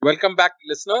Welcome back,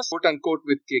 listeners, quote unquote,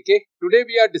 with KK. Today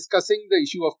we are discussing the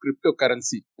issue of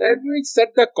cryptocurrency. Let me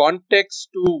set the context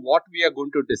to what we are going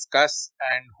to discuss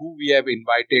and who we have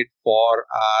invited for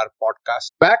our podcast.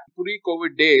 Back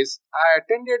pre-COVID days, I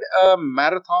attended a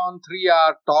marathon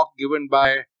 3-hour talk given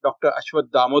by Dr.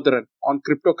 Ashwath Damodaran on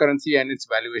cryptocurrency and its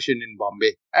valuation in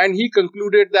Bombay. And he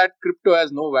concluded that crypto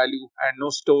has no value and no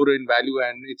store in value,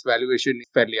 and its valuation is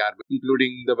fairly arbitrary,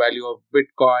 including the value of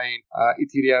Bitcoin,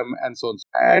 Ethereum, and so on.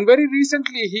 And very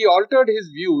recently, he altered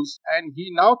his views and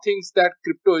he now thinks that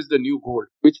crypto is the new gold,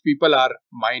 which people are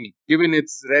mining, given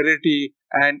its rarity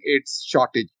and its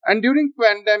shortage. And during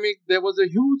pandemic, there was a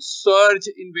huge surge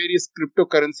in various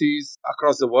cryptocurrencies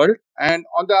across the world. And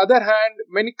on the other hand,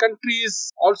 many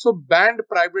countries also banned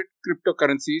private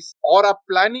cryptocurrencies or are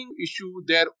planning to issue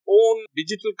their own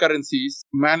digital currencies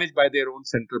managed by their own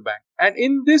central bank. And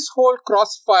in this whole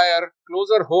crossfire,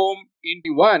 closer home in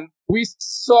Q1, we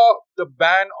saw the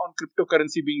ban on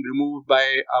cryptocurrency being removed by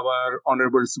our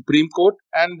Honorable Supreme Court.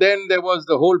 And then there was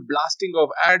the whole blasting of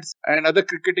ads and other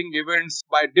cricketing events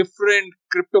by different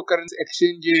cryptocurrency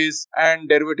exchanges and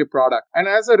derivative products. And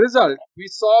as a result, we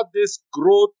saw this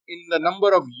growth in the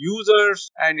number of users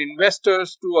and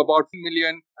investors to about 1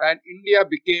 million. And India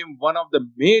became one of the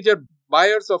major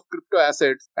buyers of crypto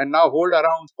assets and now hold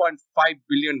around $0.5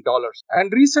 billion.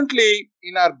 And recently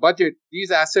in our budget,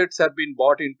 these assets have been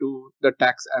bought into the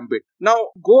tax ambit. Now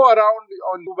go around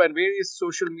on various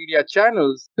social media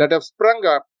channels that have sprung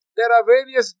up. There are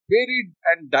various varied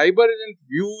and divergent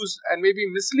views and maybe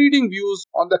misleading views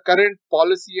on the current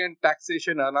policy and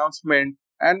taxation announcement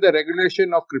and the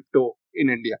regulation of crypto in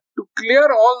India. To clear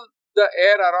all the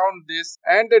air around this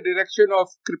and the direction of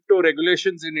crypto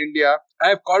regulations in India, I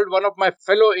have called one of my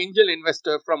fellow angel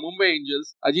investor from Mumbai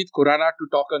Angels, Ajit Khurana, to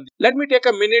talk on this. Let me take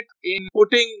a minute in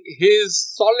putting his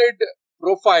solid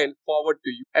profile forward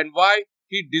to you and why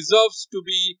he deserves to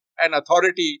be an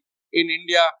authority in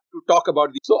India to talk about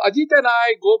this. So Ajit and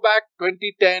I go back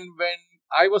 2010 when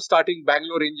I was starting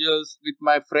Bangalore Angels with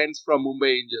my friends from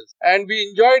Mumbai Angels. And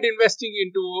we enjoyed investing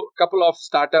into a couple of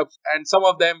startups, and some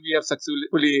of them we have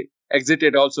successfully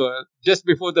exited also. Just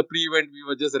before the pre-event, we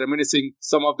were just reminiscing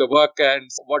some of the work and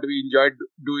what we enjoyed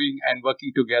doing and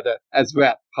working together as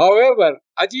well. However,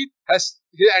 Ajit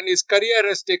and his career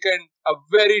has taken a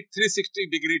very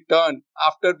 360-degree turn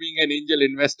after being an angel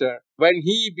investor when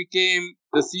he became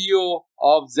the CEO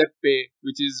of ZepPay,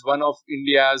 which is one of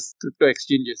India's crypto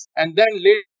exchanges. And then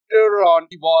later on,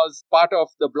 he was part of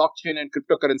the blockchain and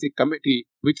cryptocurrency committee,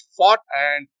 which fought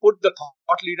and put the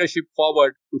thought leadership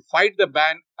forward to fight the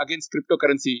ban against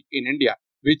cryptocurrency in India,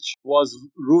 which was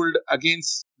ruled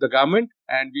against the government.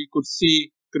 And we could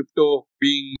see crypto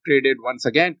being traded once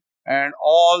again. And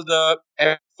all the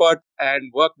effort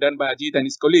and work done by Ajit and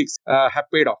his colleagues have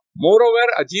paid off. Moreover,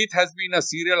 Ajit has been a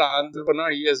serial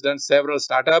entrepreneur. He has done several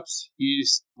startups. He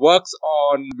works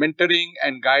on mentoring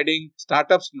and guiding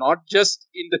startups, not just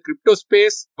in the crypto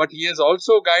space, but he has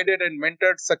also guided and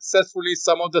mentored successfully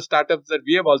some of the startups that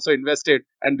we have also invested.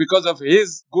 And because of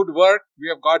his good work, we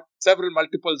have got several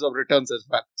multiples of returns as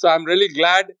well. So I'm really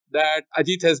glad that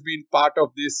Ajit has been part of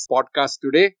this podcast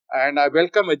today. And I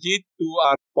welcome Ajit to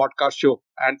our podcast show.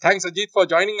 And thanks, Ajit, for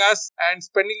joining us and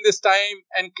spending this time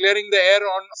and clearing the air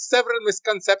on several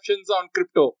misconceptions on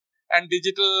crypto and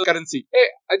digital currency. Hey,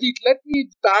 Ajit, let me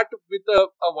start with a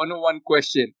 101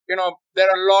 question. There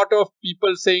are a lot of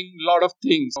people saying a lot of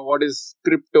things. What is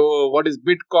crypto? What is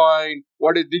Bitcoin?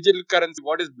 What is digital currency?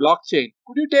 What is blockchain?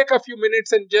 Could you take a few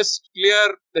minutes and just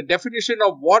clear the definition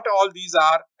of what all these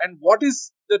are and what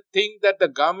is the thing that the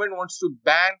government wants to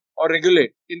ban or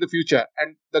regulate in the future,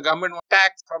 and the government wants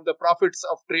tax from the profits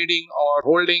of trading or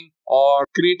holding or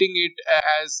creating it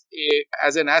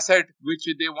as an asset which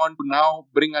they want to now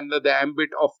bring under the ambit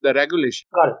of the regulation?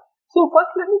 Got it. So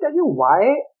first, let me tell you why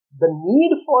the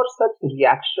need for such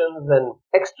reactions and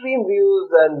extreme views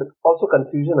and also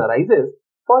confusion arises.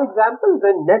 For example,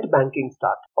 when net banking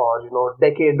started, or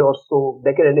decade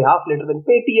and a half later, when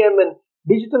Paytm and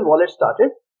digital wallet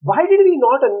started, why did we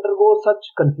not undergo such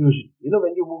confusion?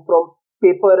 When you move from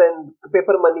paper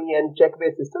money and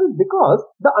check-based systems, because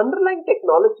the underlying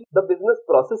technology, the business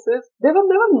processes, they were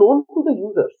never known to the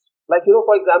users. Like,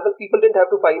 for example, people didn't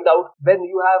have to find out when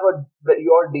you have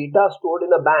your data stored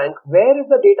in a bank, where is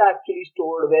the data actually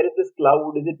stored? Where is this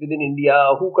cloud? Is it within India?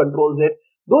 Who controls it?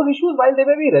 Those issues, while they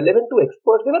may be relevant to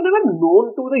experts, they were never known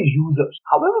to the users.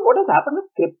 However, what has happened with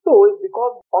crypto is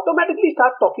because automatically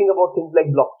start talking about things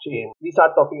like blockchain. We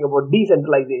start talking about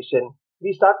decentralization.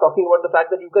 We start talking about the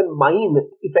fact that you can mine,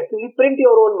 effectively print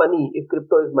your own money if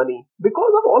crypto is money.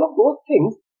 Because of all of those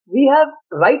things, we have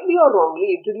rightly or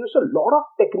wrongly introduced a lot of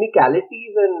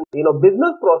technicalities and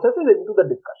business processes into the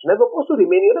discussion as opposed to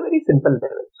remaining at a very simple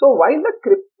level. So while the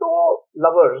crypto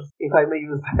lovers, if I may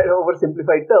use that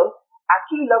oversimplified term,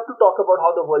 actually love to talk about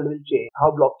how the world will change,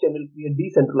 how blockchain will create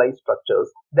decentralized structures,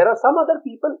 there are some other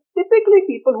people, typically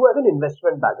people who have an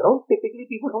investment background, typically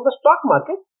people from the stock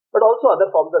market, but also other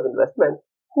forms of investment,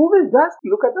 who will just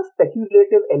look at the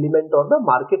speculative element or the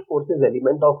market forces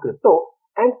element of crypto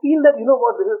and feel that,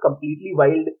 this is completely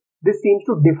wild. This seems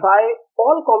to defy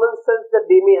all common sense that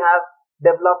they may have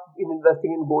developed in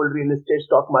investing in gold, real estate,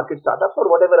 stock market, startups, or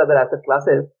whatever other asset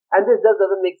classes. And this just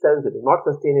doesn't make sense. It is not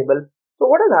sustainable. So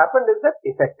what has happened is that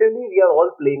effectively we are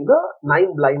all playing the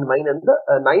nine blind men and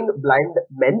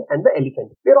the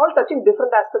elephant. We are all touching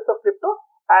different aspects of crypto,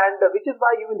 and which is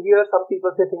why you will hear some people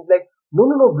say things like, no,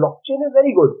 blockchain is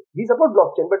very good. We support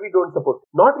blockchain, but we don't support.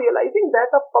 Not realizing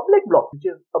that a public block, which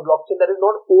is a blockchain that is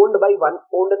not owned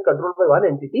and controlled by one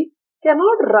entity,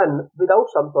 cannot run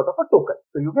without some sort of a token.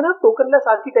 So you can have tokenless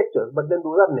architectures, but then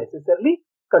those are necessarily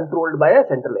controlled by a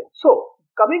central entity. So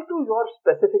coming to your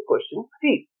specific question,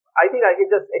 see, I think I can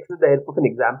just explain the help of an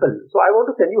example. So I want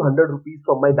to send you 100 rupees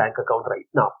from my bank account right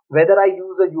now. Whether I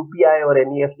use a UPI or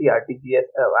NEFT,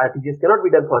 RTGS cannot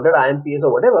be done for 100, IMPS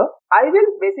or whatever. I will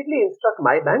basically instruct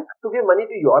my bank to give money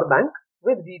to your bank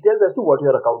with details as to what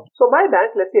your account is. So my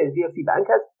bank, let's say HDFC Bank,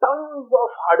 has tons of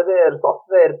hardware,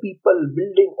 software, people,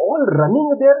 building, all running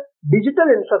their digital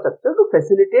infrastructure to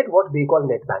facilitate what they call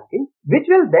net banking, which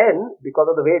will then, because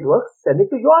of the way it works, send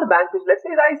it to your bank, which let's say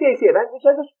is ICICI Bank, which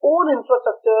has its own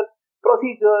infrastructure,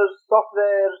 procedures,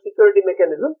 software, security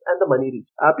mechanisms, and the money reach.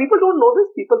 People don't know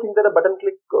this. People think that a button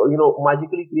click,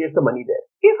 magically creates the money there.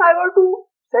 If I were to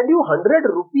send you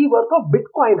 100 rupee worth of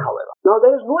Bitcoin, however, now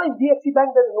there is no HDFC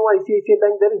Bank, there is no ICICI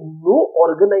Bank, there is no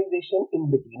organization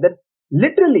in between. That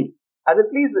literally, as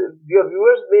in please, your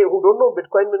viewers who don't know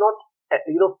Bitcoin may not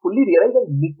fully realize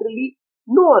that literally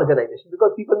no organization,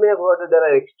 because people may have heard that there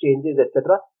are exchanges,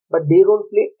 etc., but they don't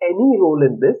play any role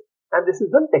in this. And this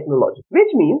is done technology,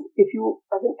 which means if you,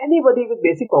 as in anybody with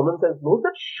basic common sense knows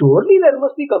that surely there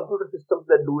must be computer systems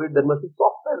that do it, there must be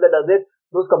software that does it,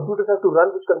 those computers have to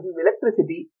run which consume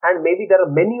electricity, and maybe there are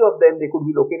many of them, they could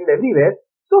be located everywhere.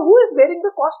 So who is bearing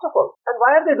the cost of all? And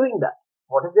why are they doing that?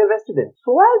 What is their vested in?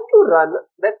 So as to run,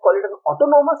 let's call it an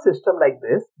autonomous system like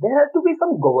this, there has to be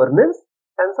some governance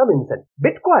and some incentive.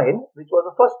 Bitcoin, which was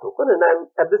the first token, and I'm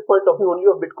at this point talking only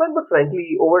of Bitcoin, but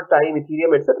frankly, over time,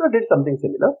 Ethereum, etc., did something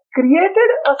similar, created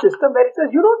a system where it says,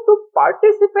 to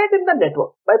participate in the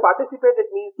network. By participate,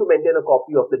 it means to maintain a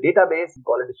copy of the database,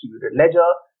 call it distributed ledger,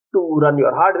 to run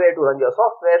your hardware, to run your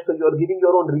software, so you're giving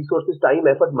your own resources, time,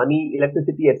 effort, money,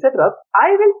 electricity, etc.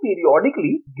 I will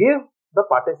periodically give the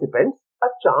participants a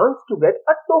chance to get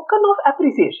a token of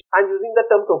appreciation. I'm using the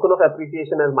term token of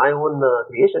appreciation as my own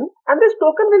creation, and this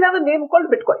token will have a name called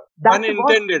Bitcoin. That's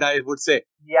unintended, I would say.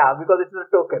 Yeah, because it's a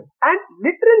token. And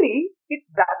literally,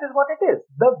 that is what it is.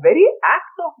 The very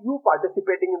act of you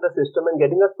participating in the system and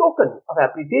getting a token of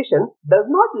appreciation does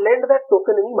not lend that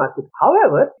token any market.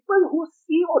 However, people who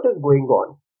see what is going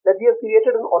on, that we have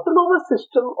created an autonomous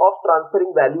system of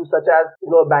transferring value, such as,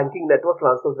 a banking network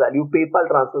transfers value, PayPal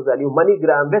transfers value,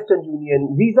 MoneyGram, Western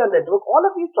Union, Visa network, all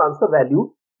of these transfer value,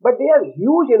 but they have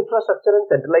huge infrastructure and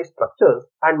centralized structures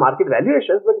and market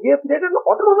valuations, but we have created an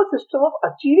autonomous system of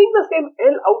achieving the same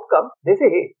end outcome. They say,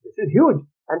 hey, this is huge.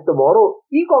 And tomorrow,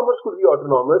 e-commerce could be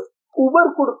autonomous.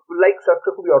 Uber could, like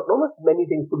structure, could be autonomous. Many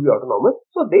things could be autonomous.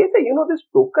 So they say, this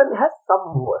token has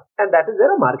some worth, and that is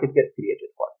where a market gets created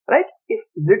for, right? If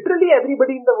literally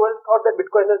everybody in the world thought that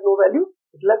Bitcoin has no value,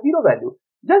 it will have zero value.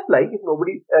 Just like if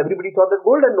everybody thought that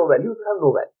gold has no value, it will have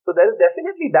no value. So there is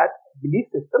definitely that belief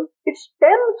system. It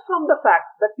stems from the fact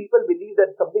that people believe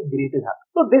that something great is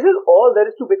happening. So this is all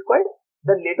there is to Bitcoin.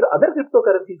 Then later other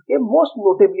cryptocurrencies came, most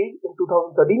notably in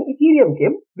 2013 Ethereum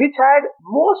came, which had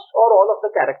most or all of the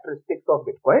characteristics of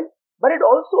Bitcoin, but it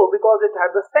also, because it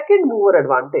had the second mover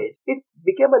advantage, it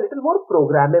became a little more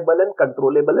programmable and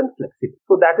controllable and flexible.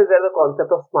 So that is where the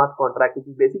concept of smart contract, which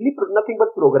is basically nothing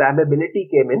but programmability,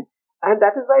 came in. And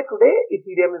that is why today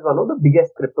Ethereum is one of the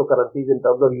biggest cryptocurrencies in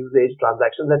terms of usage,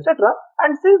 transactions, etc.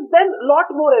 And since then, a lot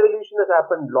more evolution has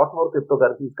happened, a lot more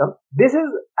cryptocurrencies come. This is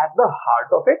at the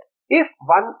heart of it. If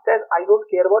one says, I don't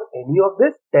care about any of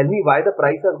this, tell me why the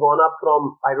price has gone up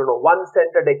from, 1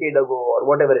 cent a decade ago or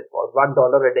whatever it was, $1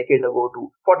 a decade ago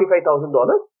to $45,000.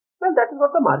 Well, that is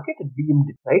what the market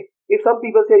deemed, right? If some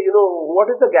people say, what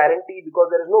is the guarantee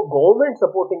because there is no government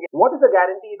supporting it? What is the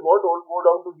guarantee it won't go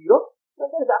down to zero?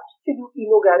 Well, there is absolutely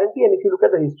no guarantee. And if you look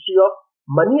at the history of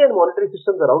money and monetary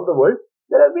systems around the world,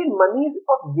 there have been monies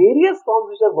of various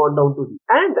forms which have gone down to zero.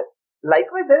 And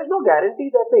Likewise, there is no guarantee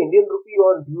that the Indian rupee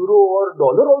or euro or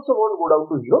dollar also won't go down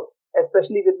to zero,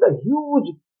 especially with the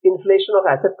huge inflation of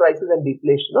asset prices and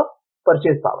deflation of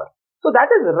purchase power. So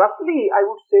that is roughly, I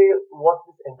would say, what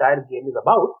this entire game is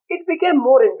about. It became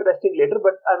more interesting later,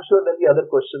 but I'm sure there'll be other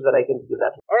questions that I can give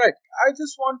that. All right. I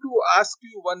just want to ask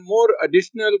you one more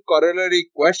additional corollary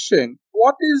question.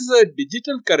 What is a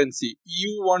digital currency?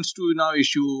 EU wants to now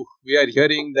issue, we are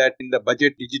hearing that in the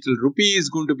budget, digital rupee is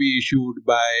going to be issued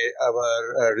by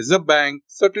our Reserve Bank.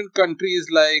 Certain countries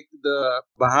like the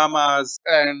Bahamas,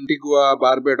 Antigua,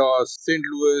 Barbados, St.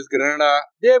 Louis, Grenada,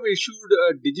 they have issued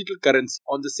a digital currency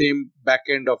on the same back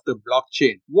end of the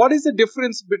blockchain. What is the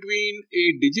difference between a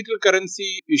digital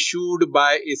currency issued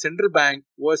by a central bank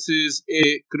versus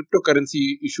a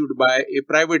cryptocurrency issued by a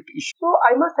private issue? So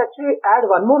I must actually add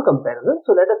one more comparison.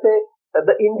 So let us say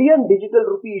the Indian digital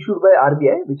rupee issued by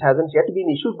RBI, which hasn't yet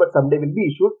been issued but someday will be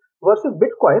issued, versus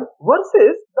Bitcoin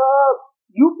versus the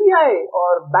UPI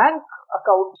or bank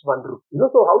accounts 1 rupee.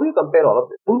 So how do you compare all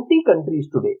of this? 20 countries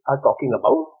today are talking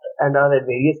about and are at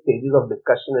various stages of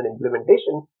discussion and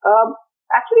implementation.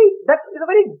 Actually, that is a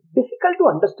very difficult to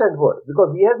understand word because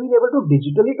we have been able to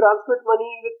digitally transmit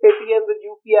money with Paytm, with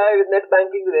UPI, with net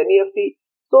banking, with NEFT.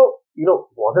 So,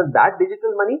 wasn't that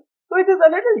digital money? So it is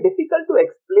a little difficult to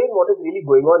explain what is really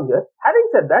going on here. Having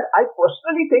said that, I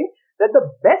personally think that the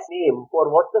best name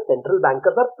for what the central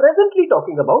bankers are presently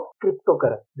talking about,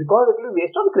 cryptocurrency, because it will be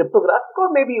based on cryptographic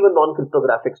or maybe even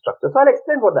non-cryptographic structure. So I'll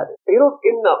explain what that is.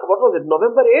 What was it,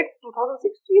 November 8th,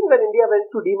 2016, when India went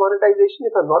through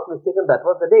demonetization, if I'm not mistaken, that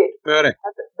was the date. Correct.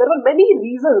 And there were many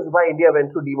reasons why India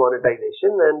went through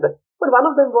demonetization, but one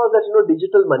of them was that,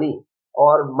 digital money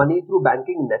or money through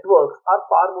banking networks are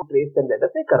far more traced than, let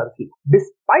us say, currency.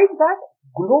 Despite that,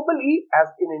 globally, as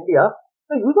in India,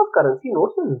 the use of currency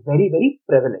notes is very, very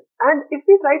prevalent. And if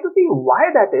we try to see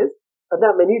why that is, there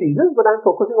are many reasons, but I'm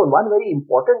focusing on one very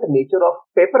important nature of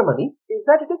paper money is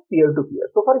that it is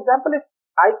peer-to-peer. So, for example, if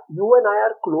you and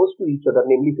I are close to each other,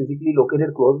 namely physically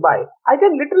located close by, I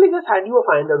can literally just hand you a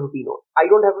 500 rupee note. I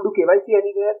don't have to do KYC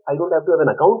anywhere. I don't have to have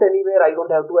an account anywhere. I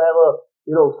don't have to have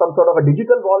some sort of a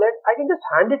digital wallet. I can just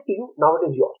hand it to you. Now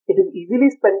it is yours. It is easily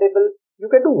spendable.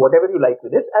 You can do whatever you like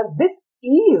with it. And this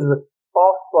ease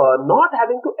of not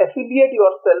having to affiliate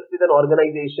yourself with an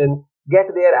organization, get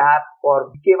their app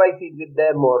or KYC with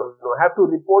them or have to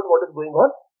report what is going on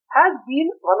has been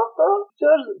one of the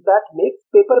features that makes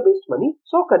paper-based money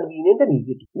so convenient and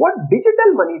easy to. What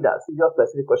digital money does, is your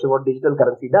specific question, what digital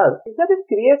currency does, is that it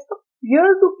creates a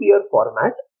peer-to-peer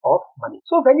format of money.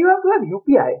 So when you have to have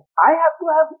UPI, I have to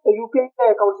have a UPI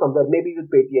account somewhere, maybe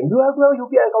with Paytm. You have to have a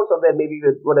UPI account somewhere, maybe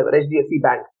with whatever, HDFC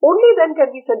Bank. Only then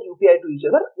can we send UPI to each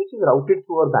other, which is routed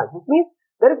through our bank. Which means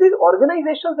there is these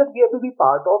organizations that we have to be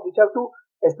part of, which have to,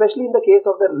 especially in the case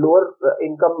of the lower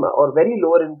income or very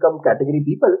lower income category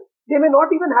people, they may not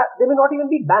even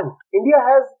be banked. India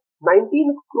has 19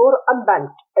 crore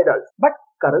unbanked adults, but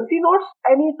currency notes,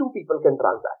 any two people can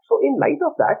transact. So in light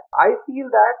of that, I feel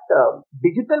that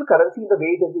digital currency, the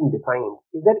way it is being defined,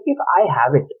 is that if I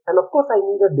have it, and of course I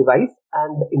need a device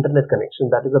and internet connection,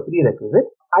 that is a prerequisite,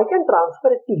 I can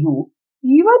transfer it to you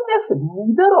even if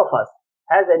neither of us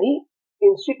has any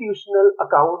institutional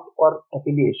account or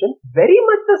affiliation, very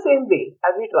much the same way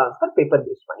as we transfer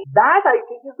paper-based money. That I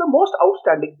think is the most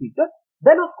outstanding feature.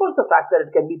 Then of course the fact that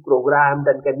it can be programmed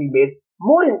and can be made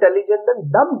more intelligent than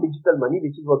dumb digital money,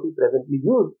 which is what we presently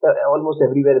use almost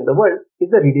everywhere in the world, is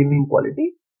the redeeming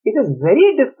quality. It is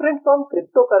very different from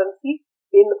cryptocurrency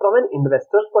from an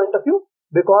investor's point of view,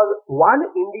 because one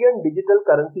Indian digital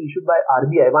currency issued by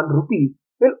RBI, 1 rupee,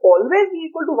 will always be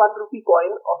equal to 1 rupee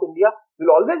coin of India, will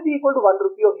always be equal to 1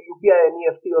 rupee of UPI,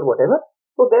 NEFT or whatever.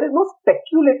 So there is no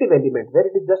speculative element where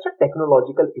it is just a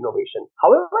technological innovation.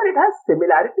 However, it has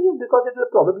similarities because it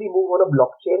will probably move on a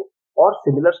blockchain or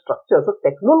similar structure. So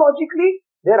technologically,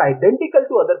 they are identical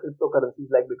to other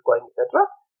cryptocurrencies like Bitcoin, etc.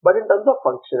 But in terms of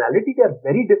functionality, they are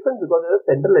very different because they are a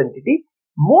central entity.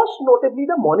 Most notably,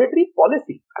 the monetary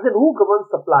policy, as in who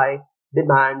governs supply,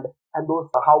 demand, and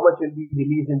those how much will be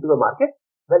released into the market.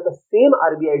 Well, the same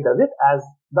RBI does it as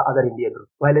the other Indian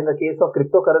rupees. While in the case of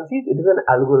cryptocurrencies, it is an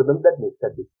algorithm that makes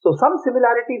that decision. So some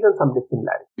similarities and some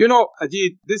dissimilarities.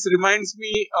 Ajit, this reminds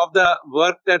me of the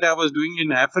work that I was doing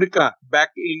in Africa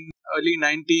back in late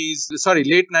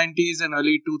 90s and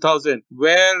early 2000,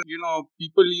 where,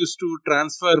 people used to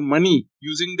transfer money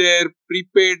using their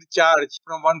prepaid charge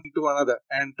from one to another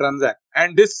and transact.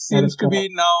 And this seems to be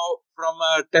now from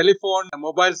a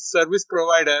mobile service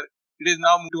provider. It is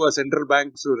now moved to a central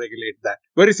bank to regulate that.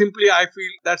 Very simply, I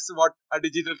feel that's what a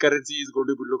digital currency is going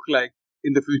to look like.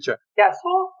 in the future? Yeah,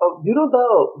 so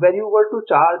when you were to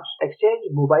exchange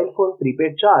mobile phone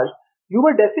prepaid charge, you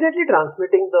were definitely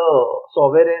transmitting the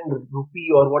sovereign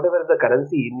rupee or whatever is the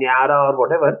currency, Nyara or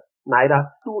whatever, Naira,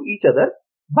 to each other.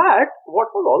 But what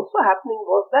was also happening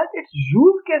was that its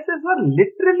use cases were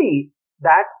literally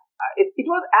that it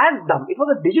was as dumb. It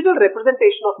was a digital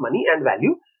representation of money and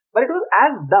value, but it was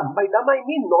as dumb. By dumb, I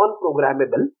mean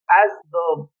non-programmable as the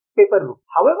paper route.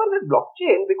 However, with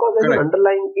blockchain, because there's an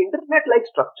underlying internet-like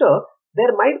structure,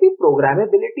 there might be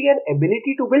programmability and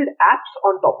ability to build apps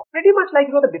on top. Pretty much like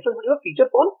the difference between a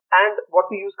feature phone and what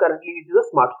we use currently, which is a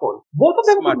smartphone. Both of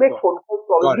them could make phone calls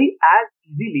probably as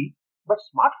easily, but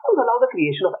smartphones allow the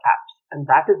creation of apps, and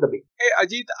that is the big. Hey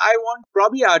Ajit, I want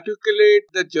probably articulate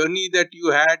the journey that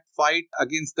you had fight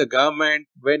against the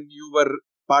government when you were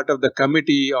part of the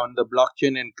committee on the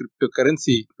blockchain and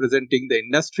cryptocurrency, presenting the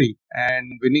industry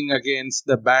and winning against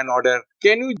the ban order.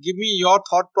 Can you give me your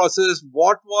thought process?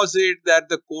 What was it that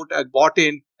the court bought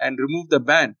in and removed the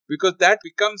ban? Because that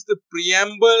becomes the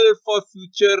preamble for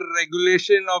future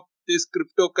regulation of this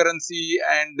cryptocurrency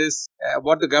and this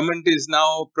what the government is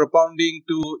now propounding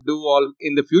to do all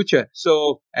in the future.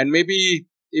 So, and maybe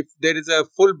if there is a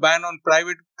full ban on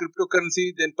private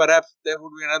cryptocurrency, then perhaps there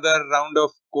would be another round of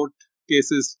court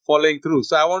cases following through.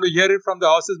 So I want to hear it from the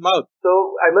horse's mouth. So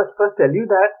I must first tell you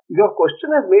that your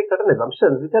question has made certain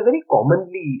assumptions which are very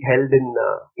commonly held in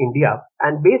India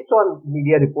and based on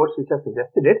media reports which have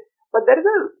suggested it. But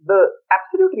the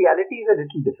absolute reality is a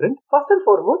little different. First and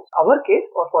foremost, our case,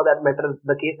 or for that matter,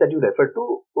 the case that you referred to,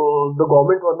 the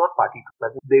government was not party to.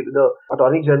 The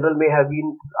Attorney General may have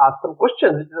been asked some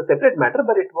questions, which is a separate matter,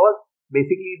 but it was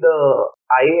basically the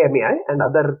IAMAI and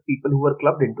other people who were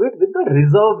clubbed into it with the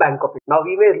Reserve Bank of it. Now,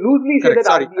 we may loosely say that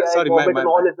RBI, government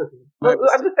and all is the same.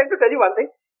 I'm just trying to tell you one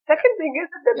thing. Second thing is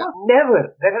that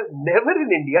there has never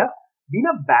in India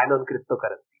been a ban on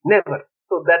cryptocurrency. Never.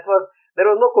 So there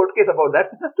was no court case about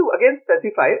that. So just to again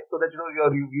specify so that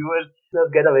your viewers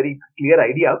get a very clear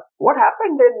idea, what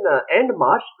happened in end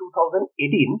March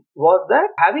 2018 was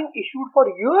that having issued for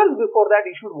years before that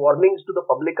issued warnings to the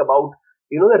public about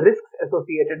the risks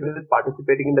associated with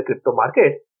participating in the crypto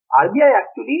market, RBI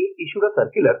actually issued a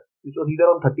circular which was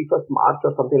either on 31st March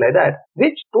or something like that,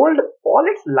 which told all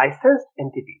its licensed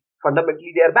entities.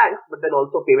 Fundamentally, they are banks, but then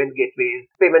also payment gateways,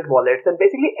 payment wallets, and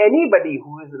basically anybody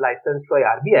who is licensed by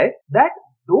RBI, that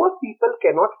those people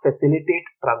cannot facilitate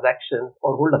transactions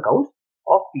or hold accounts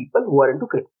of people who are into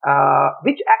crypto.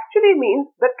 Which actually means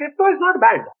that crypto is not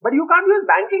banned, but you can't use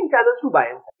banking channels to buy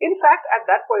and sell. In fact, at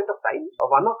that point of time,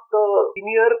 one of the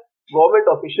senior government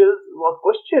officials was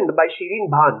questioned by Shirin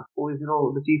Bhan, who is,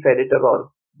 the chief editor or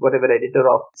whatever editor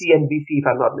of CNBC, if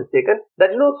I'm not mistaken,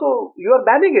 that, so you are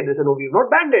banning it. They said, no, we've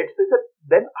not banned it. So he said,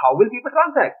 then how will people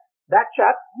transact? That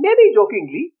chap, maybe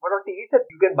jokingly, but on TV said,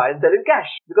 you can buy and sell in cash.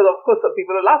 Because of course, some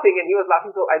people are laughing and he was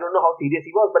laughing, so I don't know how serious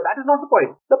he was, but that is not the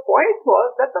point. The point was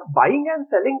that the buying and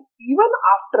selling, even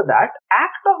after that,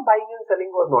 act of buying and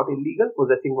selling was not illegal,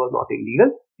 possessing was not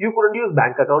illegal. You couldn't use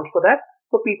bank accounts for that.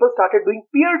 So people started doing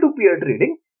peer-to-peer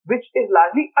trading, which is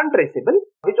largely untraceable,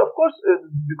 which of course,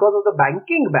 because of the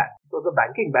banking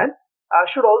ban,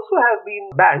 should also have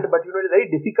been banned, but it is very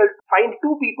difficult to find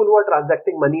two people who are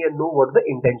transacting money and know what the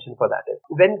intention for that is.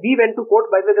 When we went to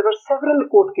court, by the way, there were several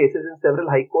court cases in several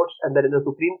high courts and then in the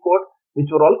Supreme Court,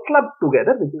 which were all clubbed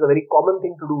together, which is a very common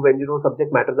thing to do when,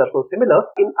 subject matters are so similar.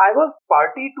 I was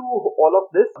party to all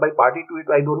of this. By party to it,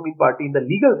 I don't mean party in the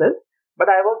legal sense, but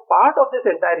I was part of this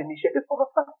entire initiative for the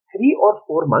first 3 or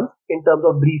 4 months in terms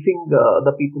of briefing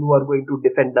the people who are going to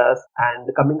defend us and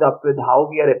coming up with how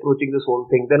we are approaching this whole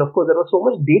thing. Then, of course, there was so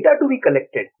much data to be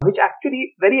collected, which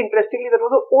actually, very interestingly, that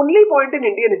was the only point in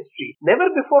Indian history. Never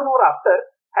before nor after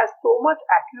has so much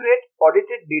accurate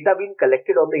audited data been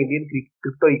collected on the Indian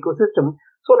crypto ecosystem.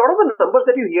 So a lot of the numbers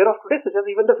that you hear of today, such as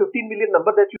even the 15 million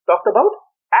number that you talked about,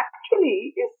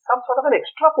 actually is some sort of an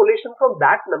extrapolation from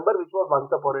that number which was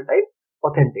once upon a time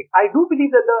authentic. I do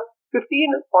believe that the 15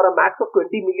 or a max of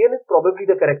 20 million is probably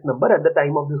the correct number at the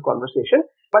time of this conversation.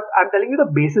 But I'm telling you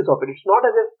the basis of it. It's not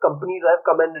as if companies have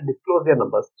come and disclosed their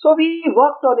numbers. So we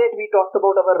worked on it. We talked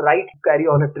about our right to carry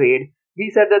on a trade. We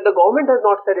said that the government has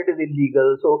not said it is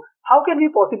illegal. So how can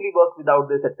we possibly work without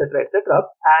this, etc., etc.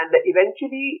 And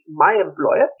eventually my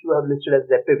employer, who have listed as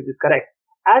Zeppe, which is correct,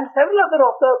 and several other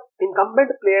of the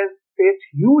incumbent players faced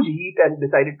huge heat and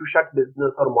decided to shut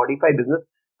business or modify business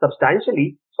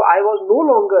substantially. So I was no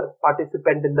longer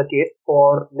participant in the case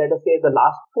for, let us say, the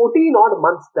last 14 odd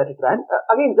months that it ran.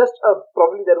 Again, just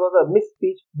probably there was a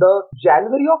misspeech. The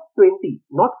January of 20,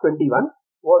 not 21,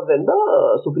 was when the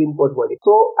Supreme Court verdict.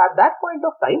 So at that point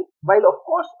of time, while of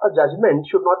course a judgment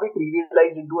should not be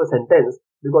trivialized into a sentence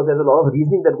because there's a lot of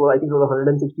reasoning that goes, I think it was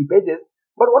 160 pages,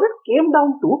 but what it came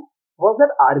down to was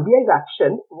that RBI's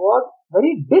action was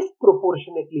very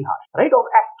disproportionately harsh, right, of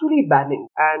actually banning.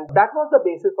 And that was the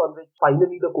basis on which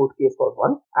finally the court case was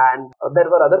won. And there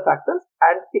were other factors.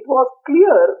 And it was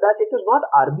clear that it is not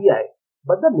RBI,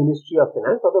 but the Ministry of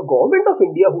Finance or the Government of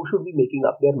India who should be making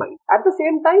up their mind. At the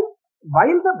same time,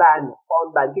 while the ban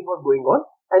on banking was going on,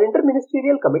 an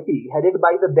interministerial committee headed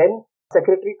by the then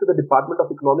Secretary to the Department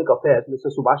of Economic Affairs, Mr.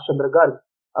 Subhash Chandra Garg,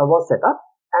 was set up.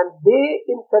 And they,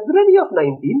 in February of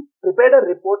 19, prepared a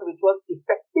report which was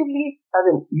effectively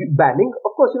banning.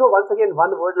 Of course, once again,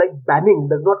 one word like banning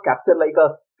does not capture like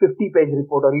a 50-page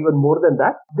report or even more than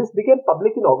that. This became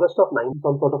public in August of 19,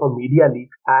 some sort of a media leak.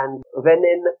 And when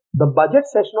in the budget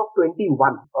session of 21,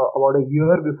 about a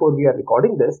year before we are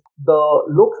recording this, the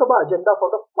Lok Sabha agenda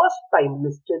for the first time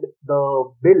listed the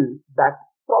bill that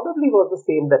probably was the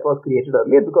same that was created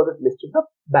earlier because it listed the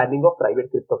banning of private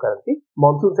cryptocurrency.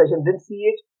 Monsoon session didn't see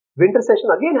it. Winter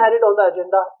session again had it on the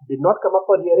agenda, did not come up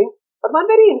for hearing. But one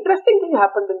very interesting thing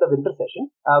happened in the winter session,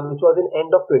 which was in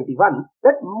end of 21,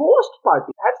 that most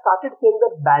parties had started saying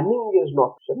that banning is an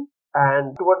option.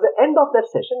 And towards the end of that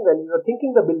session, when we were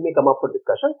thinking the bill may come up for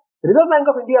discussion, Reserve Bank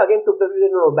of India again took the view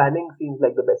that banning seems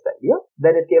like the best idea.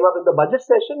 Then it came up in the budget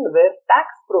session where tax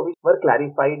provisions were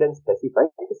clarified and specified.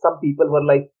 Some people were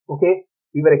like, okay,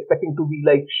 we were expecting to be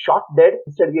like shot dead.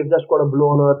 Instead, we have just got a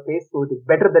blow on our face, so it is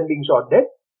better than being shot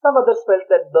dead. Some others felt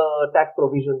that the tax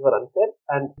provisions were unfair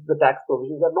and the tax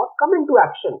provisions are not come into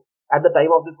action at the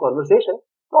time of this conversation.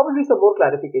 Probably some more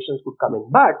clarifications could come in.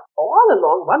 But all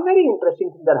along, one very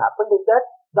interesting thing that happened is that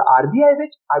the RBI,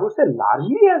 which I would say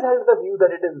largely has held the view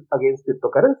that it is against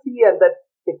cryptocurrency and that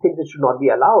it thinks it should not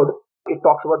be allowed, it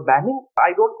talks about banning.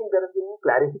 I don't think there has been any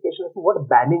clarification as to what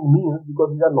banning means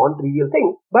because these are non-trivial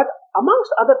things. But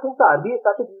amongst other things, the RBI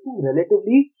started using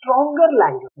relatively stronger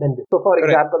language than this. So, for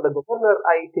example, the governor,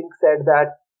 I think, said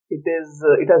that it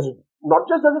has not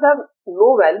just does it have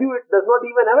no value, it does not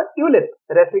even have a tulip,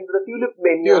 referring to the tulip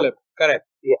mania. Tulip, correct.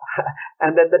 Yeah.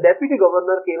 And then the deputy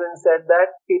governor came and said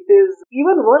that it is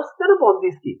even worse than a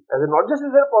Ponzi scheme. As in, not just is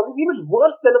there a Ponzi scheme, it's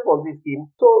worse than a Ponzi scheme.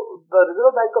 So the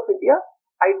Reserve Bank of India,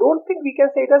 I don't think we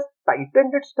can say it has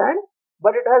tightened its stand,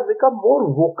 but it has become more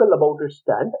vocal about its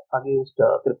stand against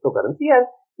cryptocurrency. And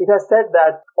it has said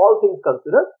that all things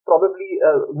considered, all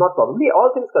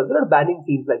things considered, banning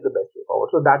seems like the best way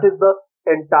forward. So that is the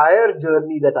entire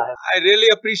journey that I have. I really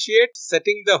appreciate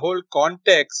setting the whole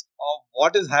context of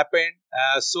what has happened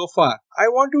so far. I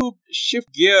want to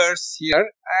shift gears here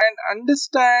and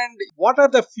understand what are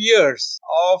the fears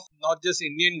of not just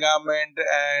Indian government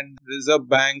and reserve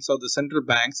banks or the central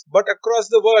banks, but across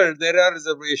the world there are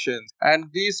reservations, and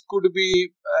these could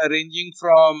be ranging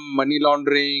from money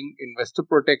laundering, investor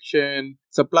protection,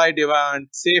 supply demand,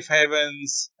 safe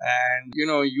havens, and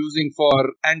using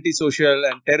for antisocial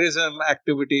and terrorism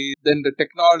activities, then the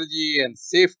technology and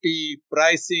safety,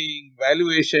 pricing,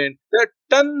 valuation. There are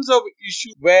tons of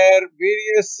issues where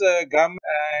various government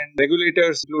and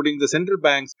regulators, including the central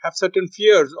banks, have certain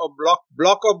fears of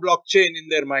block of blockchain in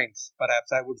their minds.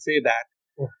 Perhaps I would say that.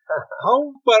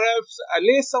 How perhaps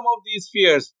allay some of these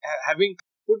fears, having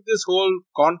put this whole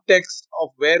context of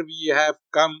where we have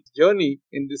come journey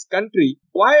in this country?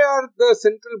 Why are the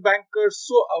central bankers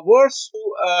so averse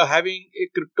to having a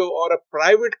crypto or a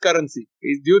private currency?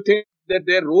 Do you think that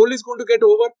their role is going to get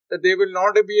over, that they will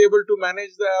not be able to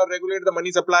manage regulate the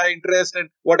money supply, interest, and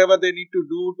whatever they need to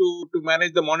do to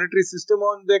manage the monetary system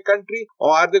on their country? Or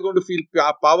are they going to feel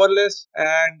powerless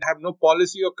and have no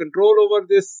policy or control over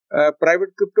this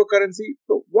private cryptocurrency?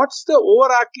 So what's the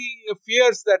overarching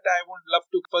fears that I would love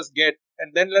to first get?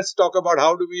 And then let's talk about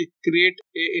how do we create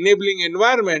an enabling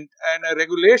environment and a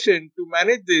regulation to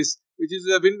manage this, which is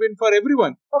a win-win for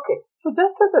everyone. Okay. So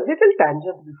just as a little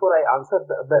tangent before I answer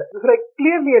before I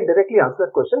clearly and directly answer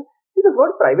the question, see, the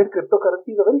word private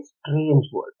cryptocurrency is a very strange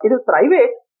word. It is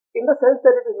private in the sense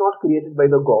that it is not created by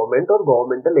the government or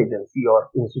governmental agency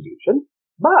or institution.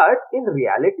 But in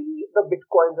reality, the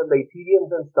Bitcoins and the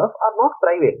Ethereums and stuff are not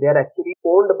private. They are actually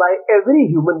owned by every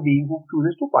human being who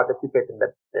chooses to participate in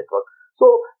that network.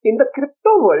 So in the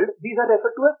crypto world, these are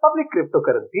referred to as public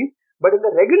cryptocurrencies. But in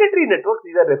the regulatory networks,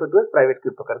 these are referred to as private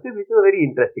cryptocurrencies, which is a very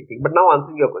interesting thing. But now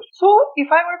answering your question. So if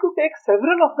I were to take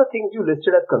several of the things you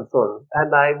listed as concerns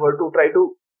and I were to try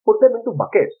to put them into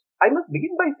buckets, I must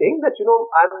begin by saying that,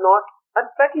 I'm not, and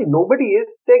frankly, nobody is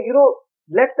saying,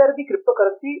 let there be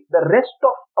cryptocurrency, the rest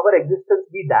of our existence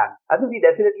be damned. I think we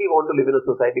definitely want to live in a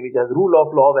society which has rule of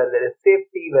law, where there is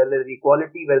safety, where there is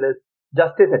equality, where there is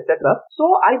justice, etc. So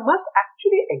I must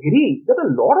actually agree that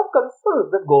a lot of concerns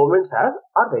that governments have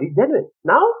are very genuine.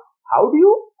 Now, how do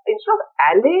you, instead of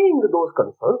allaying those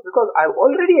concerns, because I've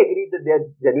already agreed that they are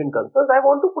genuine concerns, I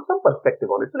want to put some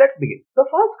perspective on it. So let's begin. The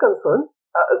first concern,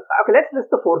 okay, let's list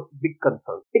the four big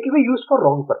concerns. It will be used for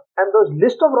wrong purpose. And those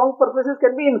list of wrong purposes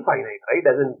can be infinite, right?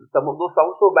 As in, some of those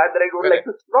sound so bad that I don't like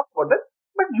to talk about them.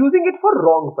 But using it for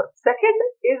wrong purpose. Second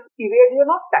is evasion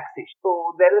of taxation.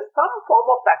 So there is some form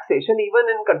of taxation, even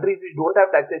in countries which don't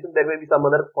have taxation, there may be some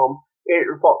other form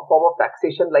of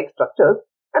taxation like structures,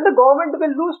 and the government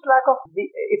will lose track of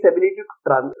its ability to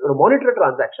monitor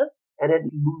transactions, and it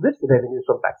loses revenues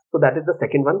from tax. So that is the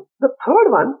second one. The third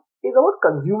one is about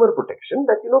consumer protection,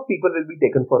 that people will be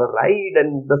taken for a ride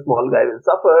and the small guy will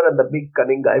suffer and the big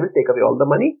cunning guy will take away all the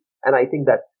money. And I think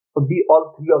that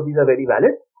all three of these are very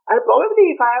valid. And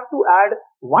probably if I have to add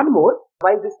one more,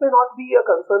 while this may not be a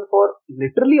concern for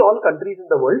literally all countries in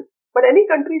the world, but any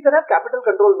countries that have capital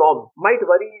control norms might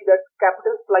worry that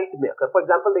capital flight may occur. For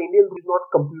example, the Indian rupee is not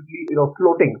completely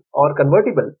floating or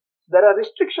convertible. There are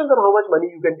restrictions on how much money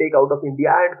you can take out of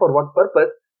India and for what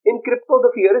purpose. In crypto,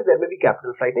 the fear is there may be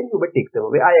capital flight and you may take them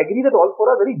away. I agree that all four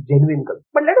are very genuine concerns.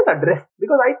 But let us address,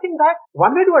 because I think that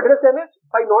one way to address them is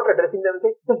by not addressing them and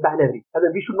say, just ban everything. And then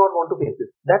we should not want to face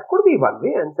this. That could be one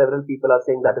way, and several people are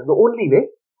saying that is the only way.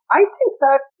 I think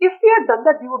that if we had done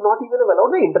that, we would not even have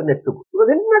allowed the internet to go. Because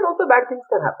internet also bad things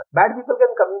can happen. Bad people can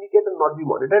communicate and not be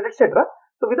monitored, etc.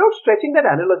 So without stretching that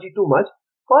analogy too much,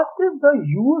 first is the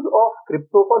use of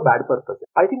crypto for bad purposes.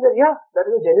 I think that, that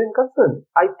is a genuine concern.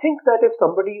 I think that if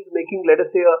somebody is making, let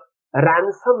us say, a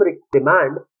ransom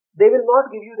demand, they will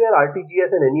not give you their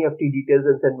RTGS and NEFT details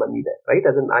and send money there, right?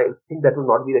 As in, I think that will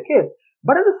not be the case.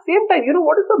 But at the same time,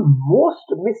 what is the most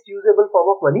misusable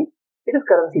form of money? It is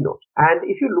currency notes. And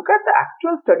if you look at the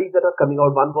actual studies that are coming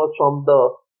out, one was from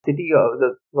the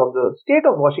from the state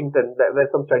of Washington, where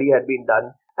some study had been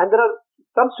done. And there are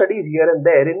some studies here and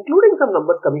there, including some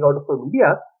numbers coming out from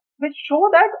India, which show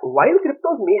that while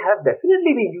cryptos may have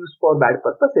definitely been used for bad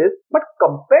purposes, but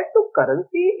compared to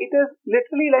currency, it is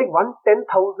literally like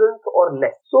 1/10,000th or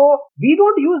less. So we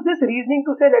don't use this reasoning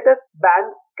to say, let us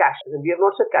ban cash. And we have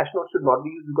not said cash notes should not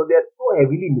be used because they are so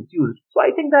heavily misused. So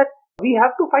I think that we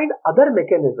have to find other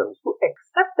mechanisms to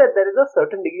accept that there is a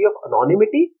certain degree of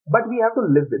anonymity, but we have to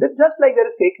live with it. Just like there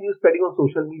is fake news spreading on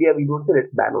social media, we don't say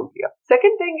let's ban on here.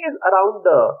 Second thing is around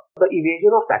the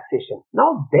evasion of taxation.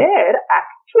 Now there,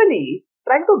 actually,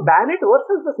 trying to ban it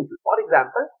worsens the situation. For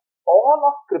example, all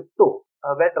of crypto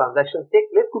where transactions take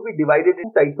place could be divided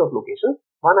in types of locations.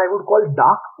 One I would call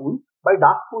dark pools. By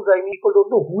dark pools, I mean people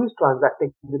don't know who is transacting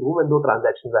with whom and those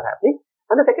transactions are happening.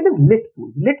 And the second is lit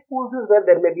pools. Lit pools is where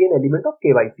there may be an element of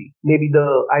KYC. Maybe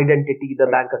the identity, the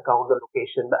bank account, the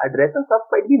location, the address and stuff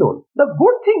might be known. The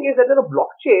good thing is that in a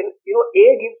blockchain, A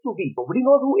gives to B. Nobody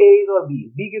knows who A is or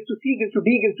B. B gives to C, gives to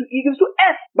D, gives to E, gives to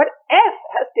F. But F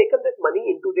has taken this money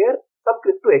into their some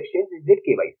crypto exchange which did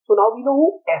KYC. So now we know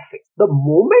who F is. The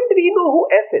moment we know who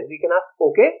F is, we can ask,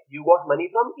 okay, you got money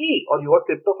from E or you got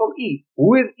crypto from E.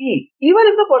 Who is E? Even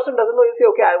if the person doesn't know, you say,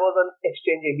 okay, I was on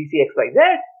exchange ABCXYZ.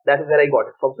 That is where I got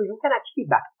it from. So you can actually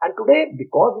back. And today,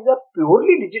 because these are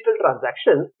purely digital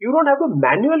transactions, you don't have to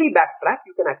manually backtrack.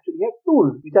 You can actually have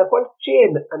tools which are called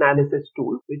chain analysis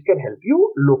tools, which can help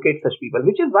you locate such people.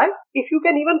 Which is why if you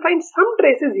can even find some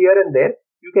traces here and there,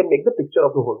 you can make the picture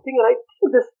of the whole thing. And I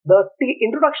think the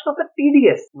introduction of the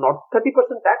TDS, not 30%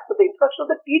 tax, but the introduction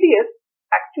of the TDS,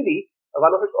 actually,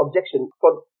 one of its objections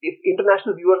for if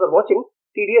international viewers are watching,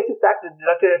 TDS is tax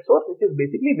deducted at source, which is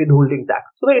basically withholding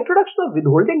tax. So the introduction of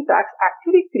withholding tax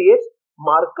actually creates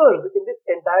markers in this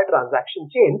entire transaction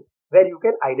chain where you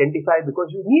can identify, because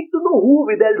you need to know who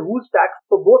withheld whose tax,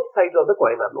 so both sides of the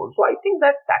coin are known. So I think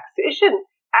that taxation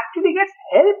actually gets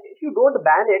help if you don't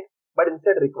ban it, but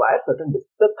instead require certain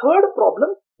discipline. The third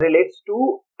problem relates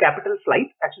to capital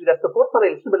flight. Actually, that's the fourth one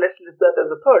I listed, but let's list that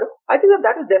as the third. I think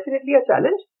that is definitely a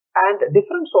challenge, and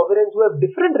different sovereigns who have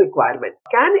different requirements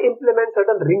can implement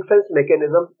certain ring-fence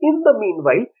mechanisms in the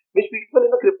meanwhile, which people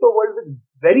in the crypto world will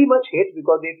very much hate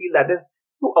because they feel that is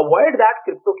to avoid that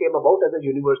crypto came about as a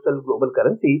universal global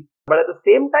currency. But at the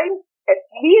same time, at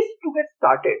least to get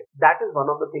started, that is one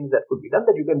of the things that could be done,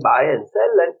 that you can buy and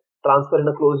sell and transfer in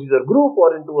a closed user group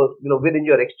or into a, within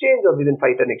your exchange or within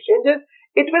 5-10 exchanges.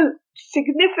 It will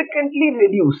significantly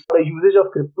reduce the usage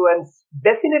of crypto and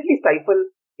definitely stifle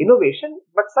innovation.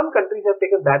 But some countries have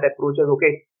taken that approach as,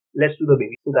 okay, let's do the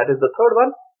baby. So that is the third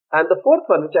one. And the fourth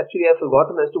one, which actually I've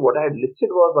forgotten as to what I had listed,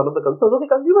 was one of the concerns of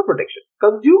the consumer protection.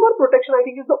 Consumer protection, I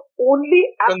think, is the only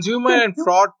consumer and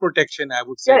fraud protection, I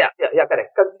would say. Yeah,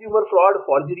 correct. Consumer fraud,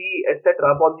 forgery,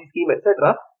 etc., Ponzi scheme,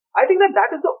 etc. I think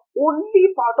that is the only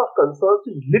part of concerns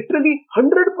which literally 100%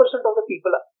 of the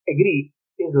people agree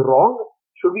is wrong,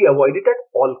 should be avoided at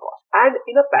all costs. And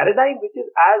in a paradigm which is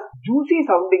as juicy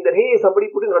sounding that, hey, somebody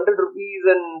put in 100 rupees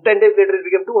and 10 days later it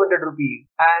became 200 rupees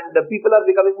and people are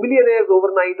becoming millionaires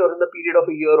overnight or in the period of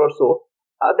a year or so,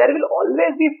 there will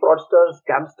always be fraudsters,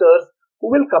 scamsters who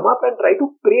will come up and try to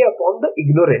prey upon the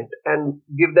ignorant and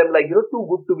give them too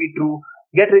good to be true,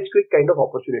 get rich quick kind of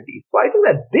opportunities. So I think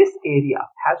that this area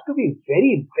has to be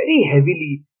very, very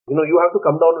heavily, you have to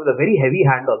come down with a very heavy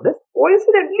hand on this.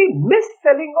 Coincidentally,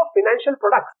 mis-selling of financial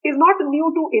products is not new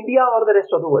to India or the rest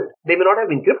of the world. They may not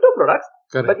have been crypto products,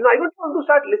 Correct. but I don't want to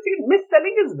start listing it.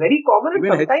 Mis-selling is very common.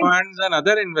 Even hedge funds and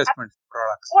other investment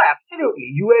products. Oh,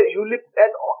 absolutely. ULIP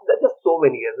and there's just so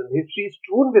many years, and history is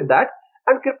strewn with that.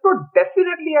 And crypto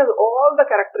definitely has all the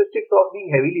characteristics of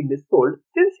being heavily missold,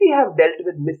 since we have dealt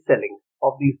with mis-selling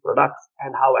of these products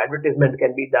and how advertisement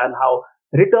can be done, how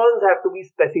returns have to be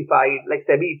specified, like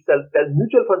SEBI itself tells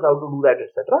mutual funds how to do that,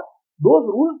 etc. Those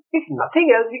rules, if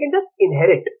nothing else, we can just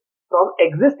inherit from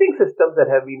existing systems that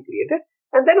have been created.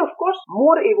 And then, of course,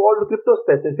 more evolved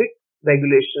crypto-specific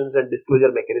regulations and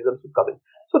disclosure mechanisms to come in.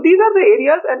 So these are the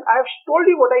areas, and I have told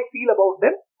you what I feel about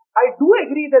them. I do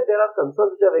agree that there are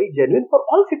concerns which are very genuine for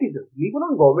all citizens, even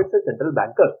on governments and central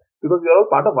bankers, because we are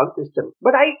all part of one system.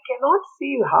 But I cannot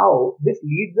see how this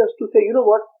leads us to say, you know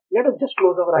what, let us just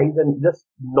close our eyes and just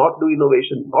not do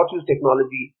innovation, not use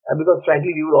technology, because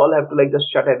frankly, we would all have to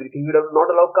just shut everything. We would have not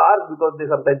allow cars because they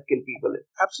sometimes kill people.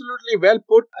 Absolutely well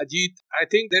put, Ajit. I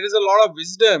think there is a lot of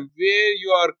wisdom where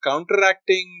you are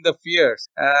counteracting the fears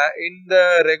in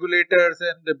the regulators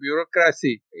and the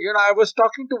bureaucracy. I was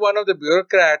talking to one of the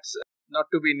bureaucrats, not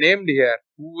to be named here,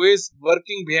 who is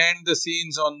working behind the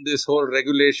scenes on this whole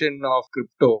regulation of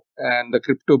crypto and the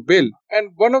crypto bill.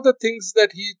 And one of the things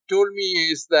that he told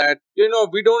me is that,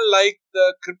 we don't like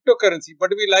the cryptocurrency, but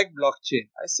we like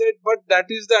blockchain. I said, but that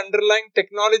is the underlying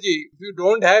technology. If you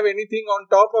don't have anything on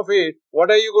top of it, what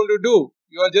are you going to do?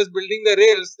 You are just building the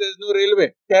rails. There's no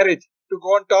railway carriage to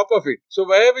go on top of it. So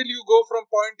where will you go from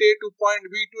point A to point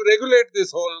B to regulate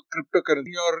this whole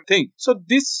cryptocurrency or thing? So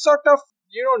this sort of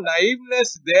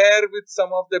naiveness there with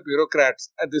some of the bureaucrats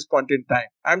at this point in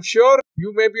time. I'm sure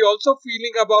you may be also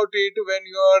feeling about it when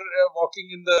you are walking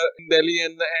in Delhi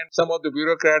and some of the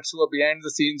bureaucrats who are behind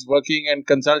the scenes working and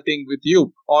consulting with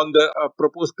you on the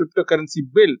proposed cryptocurrency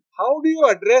bill. How do you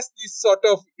address these sort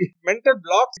of mental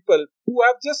blocks, people who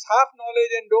have just half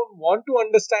knowledge and don't want to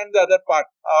understand the other part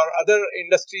or other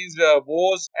industries'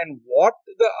 woes and what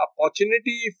the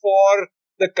opportunity for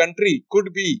the country could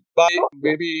be by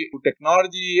maybe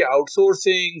technology,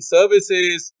 outsourcing,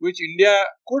 services, which India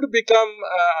could become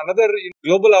another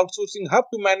global outsourcing hub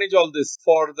to manage all this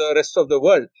for the rest of the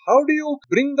world. How do you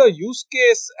bring the use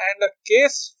case and a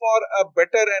case for a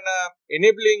better and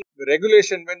enabling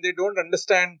regulation when they don't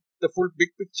understand the full big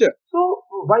picture? So,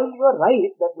 while you are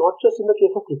right that not just in the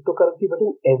case of cryptocurrency, but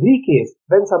in every case,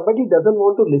 when somebody doesn't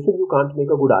want to listen, you can't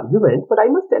make a good argument. But I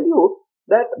must tell you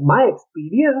that my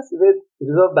experience with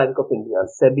Reserve Bank of India,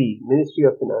 SEBI, Ministry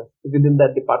of Finance, within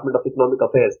that Department of Economic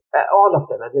Affairs, all of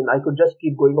them, I could just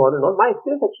keep going on and on. My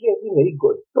experience actually has been very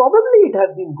good. Probably it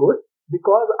has been good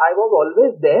because I was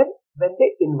always there when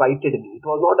they invited me. It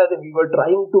was not as if we were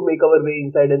trying to make our way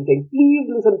inside and saying,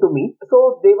 please listen to me.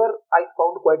 So they were, I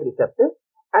found, quite receptive.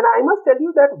 And I must tell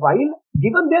you that while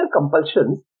given their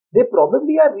compulsions, they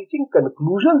probably are reaching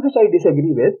conclusions which I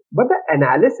disagree with, but the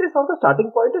analysis of the starting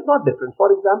point is not different.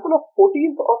 For example, on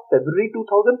 14th of February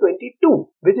 2022,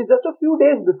 which is just a few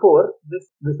days before this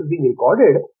is being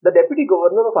recorded, the Deputy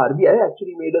Governor of RBI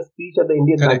actually made a speech at the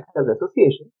Indian Bankers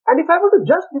Association. And if I were to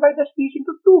just divide the speech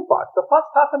into two parts, the first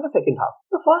half and the second half,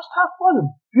 the first half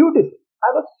was beautiful.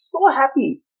 I was so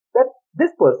happy that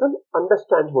this person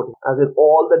understands what it is, as in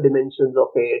all the dimensions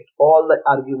of it, all the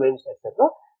arguments, etc.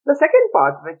 The second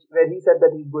part, where he said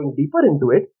that he's going deeper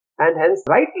into it, and hence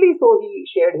rightly so he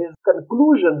shared his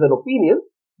conclusions and opinions,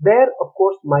 there of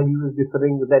course my view is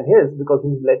differing than his, because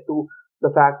he's led to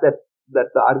the fact that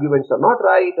the arguments are not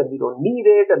right and we don't need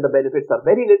it and the benefits are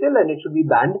very little and it should be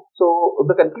banned. So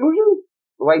the conclusion,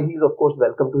 while he is of course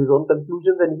welcome to his own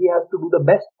conclusions and he has to do the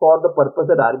best for the purpose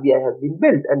that RBI has been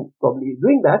built, and probably is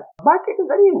doing that. But it is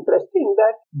very interesting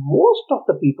that most of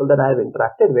the people that I have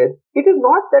interacted with, it is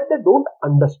not that they don't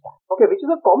understand, okay, which is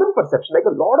a common perception. Like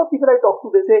a lot of people I talk to,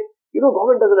 they say,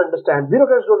 government doesn't understand,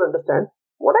 bureaucrats don't understand.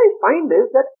 What I find is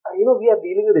that, we are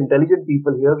dealing with intelligent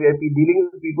people here, we are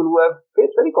dealing with people who have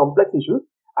faced very complex issues.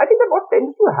 I think that what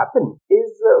tends to happen is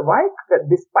why,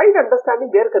 despite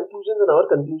understanding their conclusions and our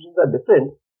conclusions are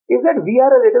different, is that we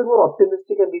are a little more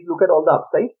optimistic and we look at all the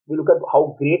upsides. We look at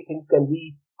how great things can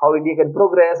be, how India can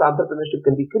progress, entrepreneurship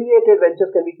can be created,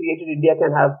 ventures can be created, India can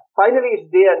have finally its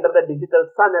day under the digital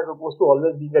sun as opposed to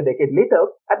always being a decade later.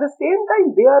 At the same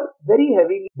time, they are very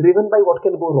heavily driven by what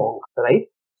can go wrong, right?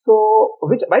 So,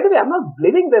 which, by the way, I'm not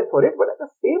blaming them for it, but at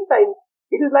the same time,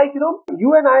 it is like, you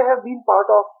and I have been part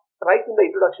of, right in the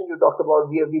introduction you talked about,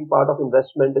 we have been part of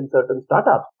investment in certain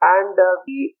startups. And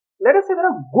let us say there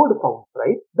are good founders,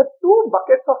 right? The two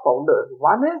buckets of founders.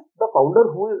 One is the founder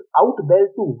who is out there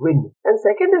to win. And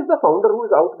second is the founder who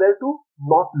is out there to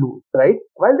not lose, right?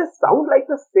 While they sound like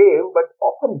the same, but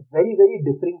often very, very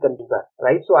differing concepts,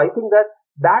 right? So I think that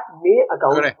may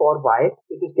account Correct. for why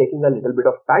it is taking a little bit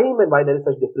of time and why there is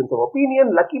such difference of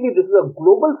opinion. Luckily, this is a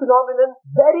global phenomenon.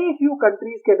 Very few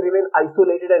countries can remain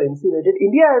isolated and insulated.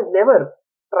 India has never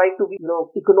tried to be,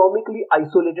 economically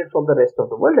isolated from the rest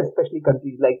of the world, especially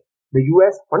countries like the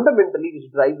US fundamentally, which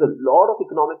drives a lot of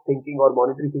economic thinking or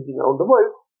monetary thinking around the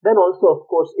world. Then also, of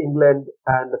course, England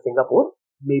and Singapore,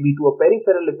 maybe to a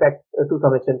peripheral effect to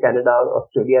some extent Canada,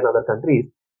 Australia and other countries.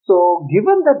 So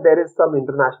given that there is some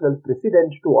international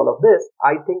precedent to all of this,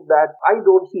 I think that I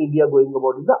don't see India going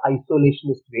about in the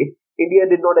isolationist way. India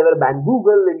did not ever ban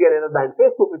Google, India never banned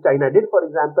Facebook, which China did, for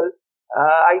example.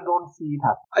 I don't see it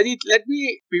happen. Ajit, let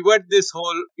me pivot this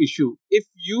whole issue. If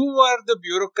you were the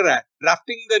bureaucrat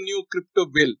drafting the new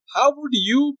crypto bill, how would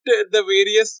you the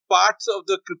various parts of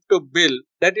the crypto bill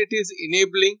that it is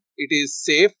enabling? It is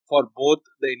safe for both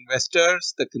the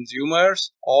investors, the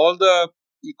consumers, all the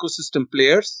ecosystem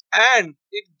players, and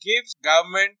it gives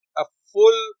government a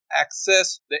full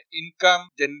access to the income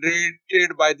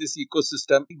generated by this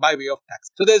ecosystem by way of tax.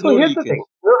 So there's no here's leakage. the thing.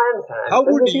 No, I understand. How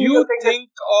would you think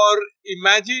or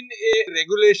imagine a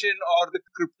regulation or the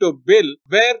crypto bill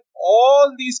where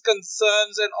all these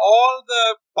concerns and all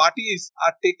the parties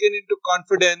are taken into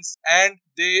confidence and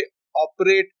they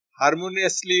operate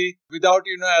harmoniously without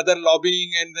other lobbying,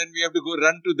 and then we have to go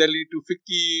run to Delhi to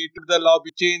FICCI to the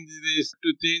lobby, change this to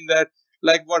change that,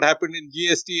 like what happened in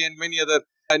GST and many other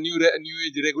new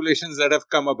age regulations that have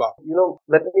come about?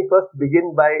 Let me first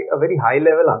begin by a very high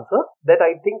level answer that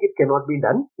I think it cannot be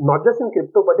done, not just in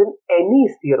crypto, but in any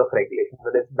sphere of regulation,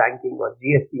 whether it's banking or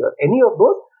GST or any of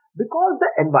those, because the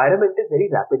environment is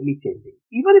very rapidly changing.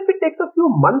 Even if it takes a few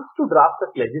months to draft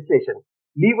such legislation,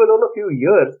 leave alone a few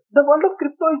years, the world of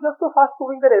crypto is just so fast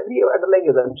moving that every underlying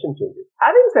assumption changes.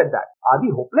 Having said that, are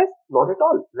we hopeless? Not at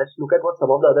all. Let's look at what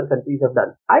some of the other countries have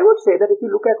done. I would say that if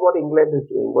you look at what England is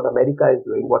doing, what America is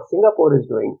doing, what Singapore is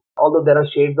doing, although there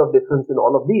are shades of difference in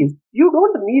all of these, you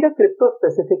don't need a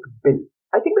crypto-specific bill.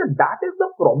 I think that is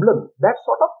the problem. That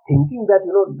sort of thinking that,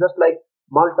 just like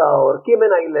Malta or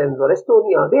Cayman Islands or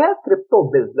Estonia, they have crypto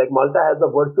bills. Like Malta has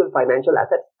the Virtual Financial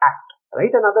Assets Act,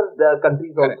 right? And other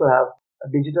countries also have a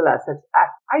Digital Assets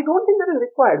Act. I don't think that is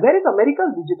required. Where is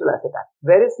America's Digital Asset Act?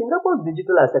 Where is Singapore's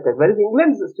Digital Asset Act? Where is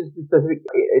England's specific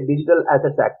Digital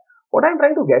Assets Act? What I'm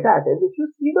trying to get at is if you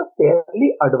see the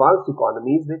fairly advanced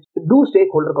economies which do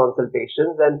stakeholder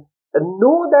consultations and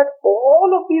know that all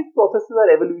of these processes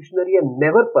are evolutionary and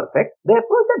never perfect, the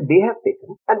approach that they have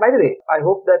taken. And by the way, I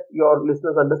hope that your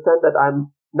listeners understand that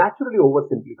I'm naturally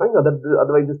oversimplifying.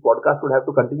 Otherwise, this podcast would have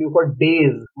to continue for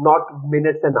days, not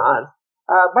minutes and hours.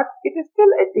 But it is still...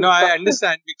 No, I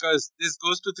understand, because this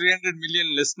goes to 300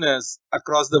 million listeners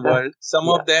across the world.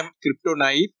 Some of them crypto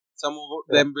naive. Some of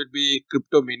them will be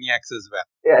crypto maniacs as well.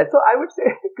 Yeah, so I would say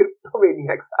crypto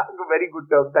maniacs. A very good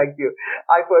term. Thank you.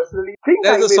 I personally think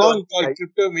there's a song called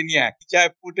Crypto Maniac, which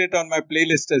I put it on my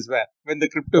playlist as well when the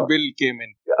crypto bill came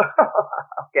in.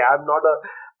 Okay, I'm not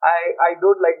I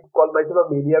don't like to call myself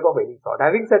a maniac of any sort.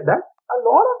 Having said that, a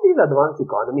lot of these advanced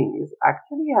economies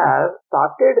actually have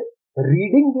started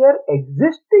reading their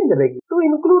existing regulations to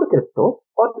include crypto,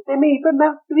 or they may even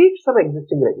have tweaked some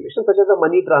existing regulations, such as the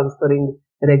money transferring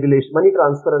regulation, Money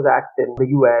Transfers Act in the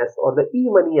US, or the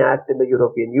E-Money Act in the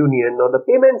European Union, or the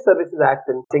Payment Services Act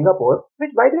in Singapore,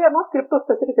 which by the way are not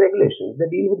crypto-specific regulations. They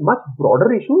deal with much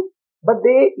broader issues, but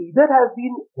they either have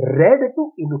been read to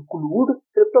include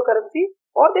cryptocurrency,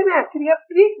 or they may actually have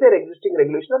tweaked their existing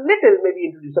regulation a little, maybe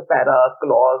introduce a para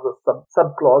clause or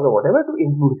sub-clause or whatever to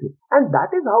include it. And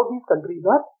that is how these countries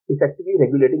are effectively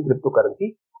regulating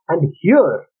cryptocurrency. And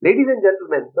here, ladies and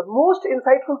gentlemen, the most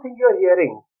insightful thing you are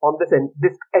hearing on this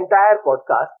entire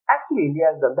podcast, actually India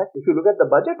has done that. If you look at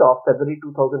the budget of February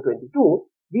 2022,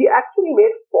 we actually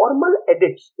made formal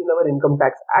edits in our Income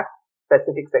Tax Act.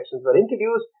 Specific sections were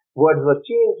introduced, words were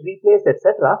changed, replaced,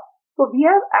 etc. So we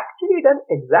have actually done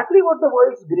exactly what the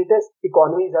world's greatest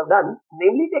economies have done,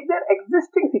 namely take their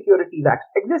existing securities acts,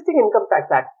 existing income tax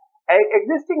acts,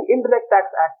 existing indirect tax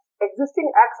acts, existing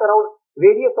acts around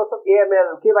various sorts of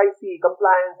AML, KYC,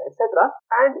 compliance, etc.,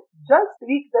 and just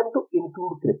tweak them to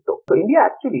include crypto. So India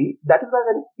actually, that is why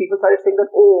when people started saying that,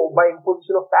 oh, by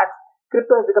imposition of tax,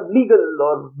 crypto has become legal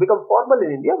or become formal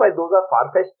in India, while those are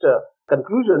far-fetched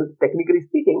conclusions, technically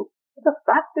speaking, the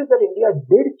fact is that India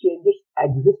did change its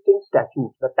existing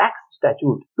statute, the tax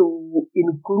statute, to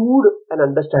include an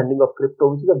understanding of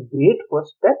crypto, which is a great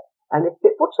first step, and it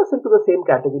puts us into the same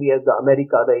category as the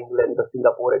America, the England, the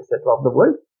Singapore, etc. of the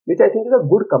world, which I think is a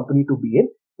good company to be in.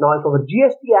 Now, if our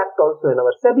GST Act also, and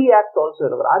our SEBI Act also,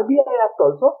 and our RBI Act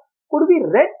also could be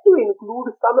read to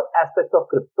include some aspects of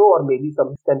crypto, or maybe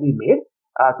some can be made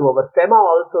to our FEMA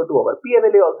also, to our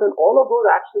PMLA also, and all of those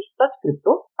acts which touch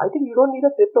crypto, I think you don't need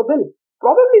a crypto bill.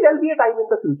 Probably there'll be a time in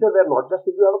the future where not just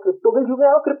if you have a crypto bill, you may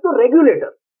have a crypto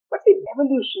regulator. But it's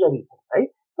evolutionary thing,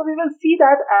 right? So we will see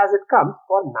that as it comes.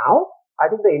 For now, I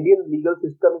think the Indian legal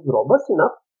system is robust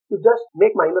enough to just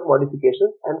make minor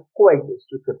modifications and coexist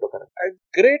with cryptocurrency. A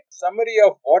great summary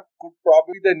of what could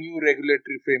probably be the new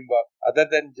regulatory framework, other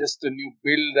than just a new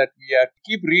bill that we are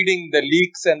keep reading the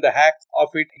leaks and the hacks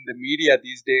of it in the media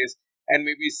these days, and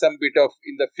maybe some bit of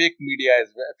in the fake media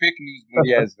as well, fake news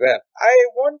media as well. I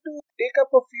want to take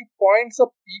up a few points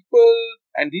of people,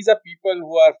 and these are people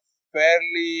who are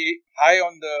fairly high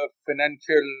on the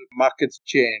financial markets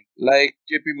chain, like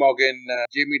JP Morgan,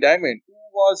 Jamie Dimon, who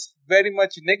was very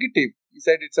much negative. He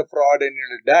said it's a fraud and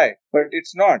it'll die, but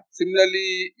it's not.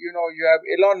 Similarly, you have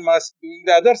Elon Musk doing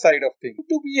the other side of things.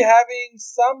 To be having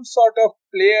some sort of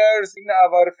players in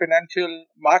our financial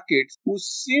markets who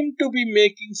seem to be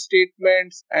making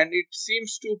statements, and it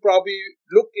seems to probably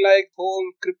look like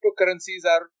whole cryptocurrencies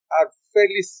are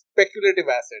fairly speculative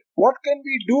asset. What can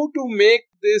we do to make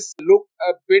this look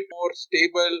a bit more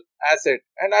stable asset?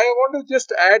 And I want to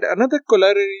just add another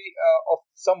corollary of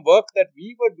some work that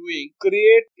we were doing,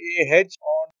 create a hedge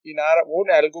in our own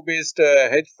algo-based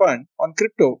hedge fund on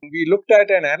crypto. We looked at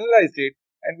and analyzed it,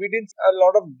 and we did a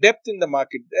lot of depth in the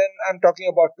market. Then I'm talking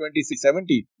about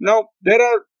 2017. Now, there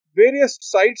are various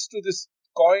sides to this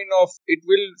coin of it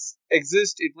will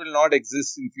exist, it will not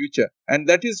exist in future. And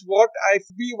that is what I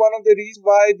be one of the reasons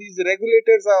why these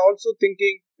regulators are also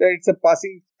thinking that it's a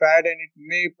passing fad and it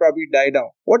may probably die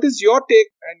down. What is your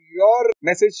take and your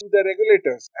message to the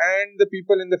regulators and the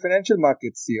people in the financial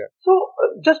markets here? So,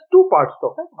 just two parts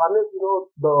of it. One is,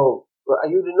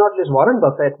 you did not list Warren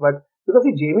Buffett, but because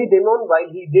Jamie Dimon, while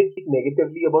he did speak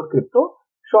negatively about crypto,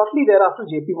 shortly thereafter,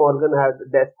 JP Morgan had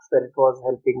desks where it was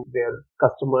helping their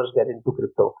customers get into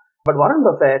crypto. But Warren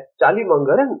Buffett, Charlie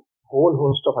Munger, and a whole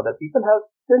host of other people have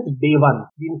since day one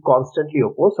been constantly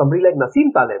opposed. Somebody like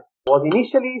Nassim Taleb was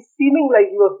initially seeming like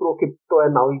he was pro-crypto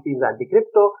and now he seems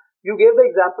anti-crypto. You gave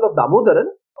the example of Damodaran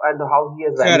and how he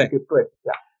has valued crypto.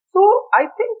 Yeah. So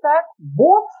I think that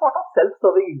both sort of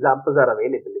self-serving examples are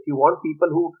available. If you want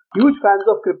people who huge fans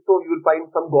of crypto, you will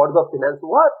find some gods of finance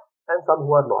who are, and some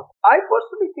who are not. I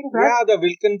personally think that... the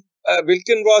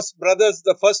Wilkenross brothers,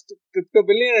 the first crypto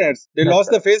billionaires. They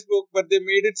lost the Facebook, but they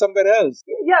made it somewhere else.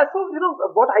 Yeah, so,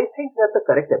 what I think that's the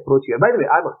correct approach here. By the way,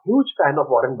 I'm a huge fan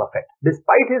of Warren Buffett.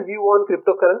 Despite his view on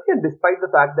cryptocurrency and despite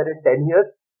the fact that in 10 years,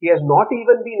 he has not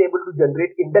even been able to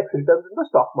generate index returns in the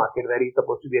stock market where he's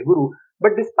supposed to be a guru.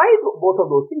 But despite both of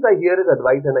those things, I hear his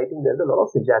advice and I think there's a lot of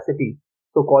sagacity.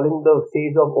 So calling the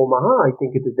sage of Omaha, I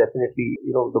think it is definitely,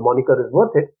 the moniker is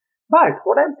worth it. But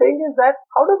what I'm saying is that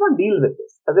how does one deal with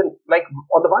this? As in, like,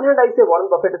 on the one hand, I say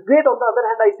Warren Buffett is great. On the other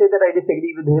hand, I say that I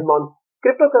disagree with him on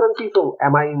cryptocurrency. So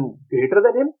am I greater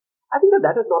than him? I think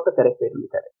that is not the correct way to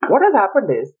look at it. What has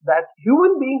happened is that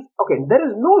human beings, there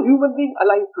is no human being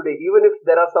alive today, even if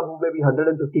there are some who may be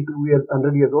 152 years,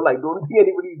 100 years old. I don't think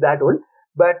anybody is that old.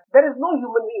 But there is no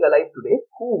human being alive today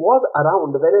who was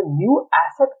around when a new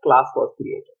asset class was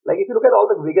created. Like if you look at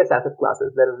all the biggest asset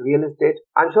classes, there is real estate.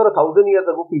 I'm sure 1,000 years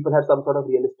ago, people had some sort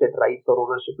of real estate rights or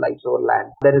ownership rights over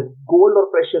land. There is gold or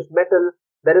precious metal.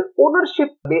 There is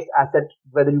ownership-based asset,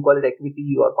 whether you call it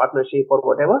equity or partnership or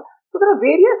whatever. So there are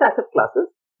various asset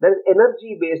classes. There is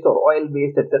energy-based or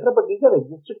oil-based, etc. But these have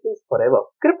existed since forever.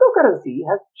 Cryptocurrency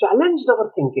has challenged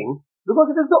our thinking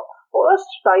because it is the first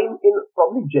time in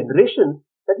probably generations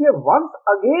that we have once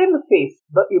again faced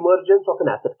the emergence of an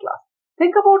asset class.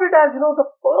 Think about it as, the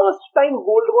first time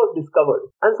gold was discovered.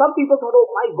 And some people thought, oh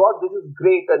my God, this is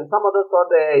great. And some others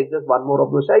thought, it's just one more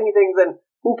of those shiny things and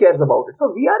who cares about it?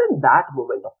 So we are in that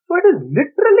moment. So it is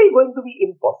literally going to be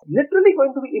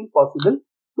impossible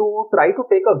to try to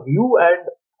take a view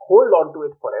and hold on to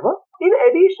it forever. in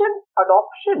addition,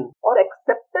 adoption or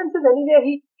acceptance is anyway a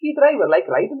key driver. Like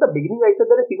right at the beginning, I said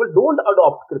that if people don't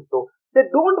adopt crypto, they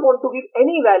don't want to give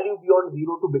any value beyond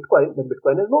zero to Bitcoin, then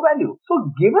Bitcoin has no value. So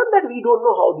given that we don't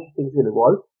know how these things will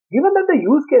evolve, given that the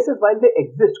use cases, while they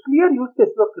exist, clear use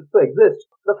cases of crypto exist,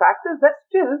 the fact is that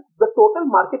still the total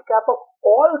market cap of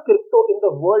all crypto in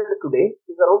the world today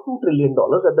is around $2 trillion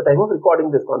at the time of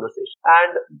recording this conversation.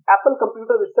 And Apple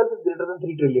Computer itself is greater than $3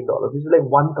 trillion, which is like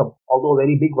one company, although a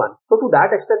very big one. So to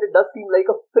that extent, it does seem like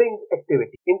a fringe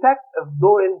activity. In fact,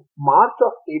 though in March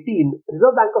of 18,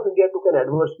 Reserve Bank of India took an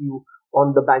adverse view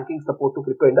on the banking support to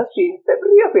crypto industry. In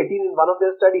February of 18, in one of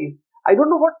their studies, I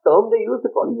don't know what term they used, they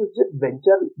probably used it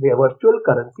virtual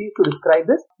currencies to describe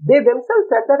this. They themselves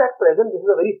said that at present this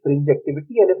is a very fringe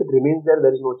activity, and if it remains there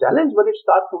is no challenge, but it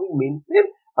starts moving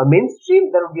mainstream,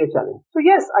 there would be a challenge. So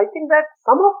yes, I think that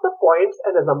some of the points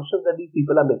and assumptions that these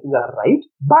people are making are right,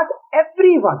 but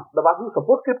everyone, the one who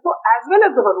supports crypto as well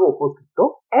as the one who opposes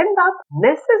crypto, end up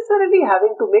necessarily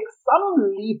having to make some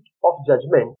leap of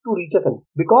judgment to reach a conclusion,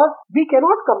 because we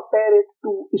cannot compare it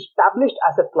to established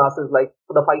asset classes like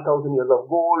the 5,000 years of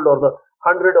gold or the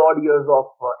 100 odd years of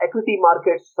equity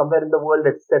markets somewhere in the world,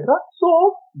 etc. So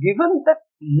given the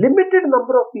limited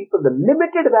number of people, the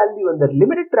limited value and the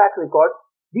limited track record,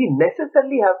 we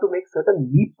necessarily have to make certain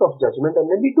leaps of judgment, and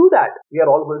when we do that, we are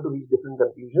all going to reach different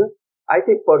conclusions. I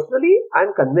think personally,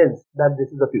 I'm convinced that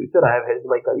this is the future. I have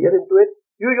hedged my career into it.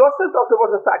 You yourself talked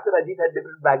about the fact that Ajit had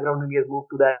different background and he has moved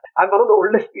to that. I'm one of the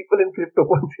oldest people in crypto,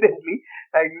 coincidentally.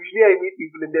 Usually I meet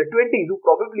people in their 20s who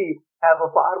probably have a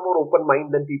far more open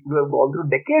mind than people who have gone through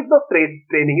decades of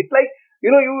training. It's like, you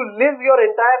live your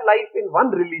entire life in one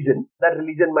religion. That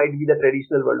religion might be the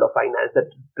traditional world of finance, the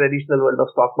traditional world of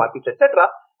stock markets, etc.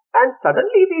 And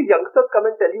suddenly these youngsters come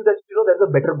and tell you that, there's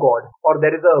a better God or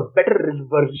there is a better,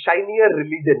 shinier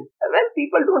religion. Well,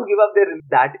 people don't give up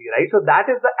that, right? So that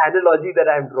is the analogy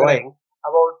that I'm drawing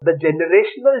about the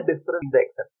generational difference in the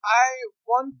acceptance. I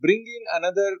want to bring in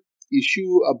another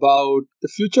issue about the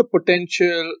future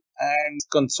potential and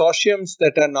consortiums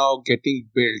that are now getting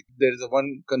built. There is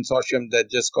one consortium that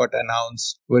just got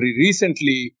announced very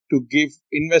recently to give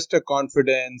investor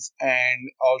confidence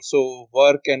and also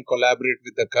work and collaborate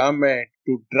with the government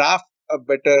to draft a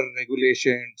better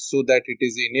regulation so that it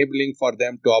is enabling for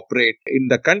them to operate in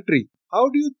the country. How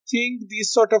do you think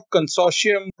these sort of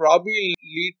consortium probably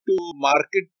lead to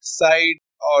market side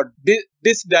or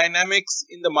dynamics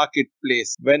in the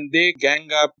marketplace when they gang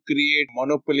up, create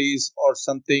monopolies or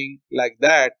something like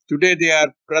that? Today they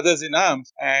are brothers in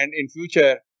arms, and in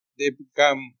future they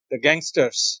become the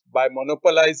gangsters by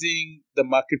monopolizing the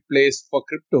marketplace for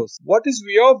cryptos. What is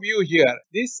your view here?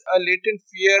 This a latent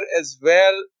fear as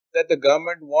well that the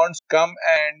government wants to come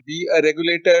and be a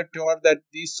regulator to ensure that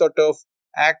these sort of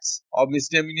acts or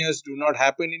misdemeanors do not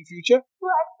happen in future? So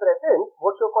at present,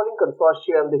 what you're calling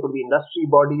consortium, they could be industry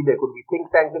body, they could be think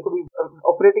tank, they could be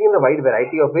operating in a wide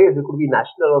variety of ways, they could be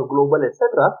national or global,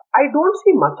 etc. I don't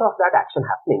see much of that action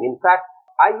happening. In fact,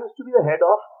 I used to be the head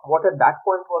of what at that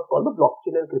point was called the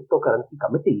Blockchain and Cryptocurrency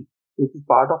Committee, which is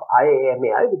part of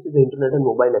IAMAI, which is the Internet and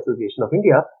Mobile Association of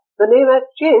India. The name has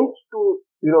changed to,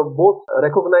 both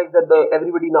recognize that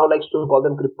everybody now likes to call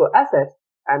them crypto assets,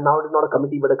 and now it is not a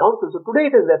committee but a council. So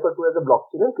today it is referred to as the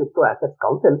Blockchain and Crypto Assets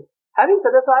Council. Having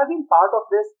said that, so I have been part of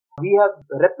this. We have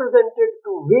represented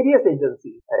to various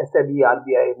agencies, SEBI,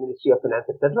 RBI, Ministry of Finance,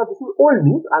 etc. This is old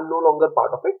news. I'm no longer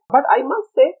part of it. But I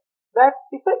must say that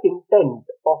if the intent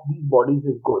of these bodies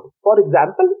is good, for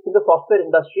example, in the software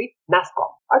industry,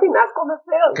 NASSCOM. I think NASSCOM has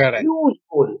played a huge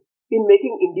role in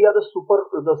making India the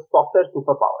software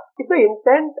superpower. If the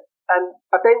intent and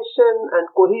attention and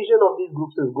cohesion of these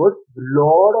groups is good, a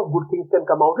lot of good things can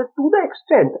come out of it, to the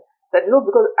extent that,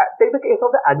 because take the case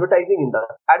of the advertising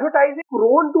industry. Advertising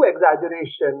prone to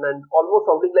exaggeration and almost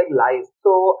sounding like lies.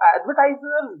 So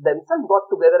advertisers themselves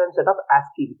got together and set up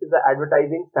ASCI, which is the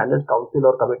Advertising Standards Council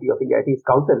or Committee of India, I think it's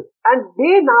council. And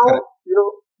they now,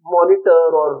 monitor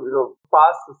or,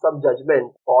 pass some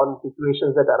judgment on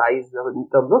situations that arise in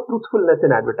terms of truthfulness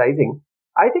in advertising.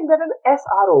 I think that an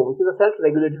SRO, which is a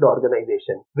self-regulated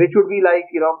organization, which would be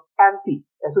like, AMFI,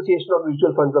 Association of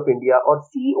Mutual Funds of India, or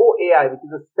COAI, which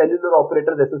is the Cellular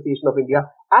Operators Association of India,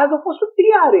 as opposed to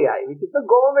TRAI, which is the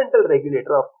governmental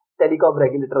regulator of Telecom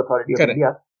Regulatory Authority of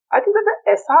India. I think that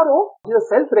the SRO, which is a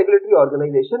self-regulatory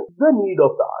organization, is the need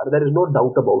of the hour. There is no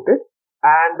doubt about it.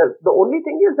 And the only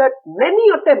thing is that many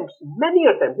attempts,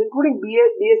 including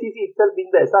BSEC itself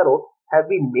being the SRO, have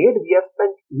been made. We have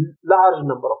spent large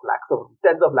number of lakhs, or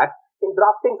tens of lakhs, in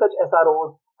drafting such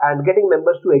SROs and getting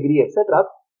members to agree, etc.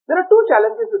 There are two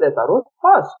challenges with SROs.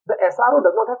 First, the SRO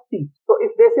does not have teeth. So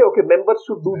if they say, okay, members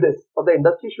should do this or the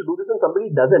industry should do this and somebody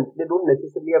doesn't, they don't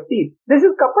necessarily have teeth. This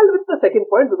is coupled with the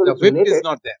second point because The it's whip related. is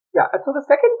not there. Yeah, and so the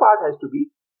second part has to be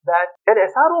that an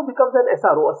SRO becomes an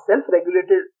SRO, a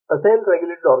self-regulated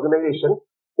organization,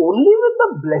 only with the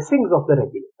blessings of the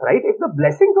regulator, right? If the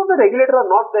blessings of the regulator are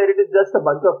not there, it is just a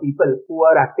bunch of people who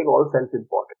are acting all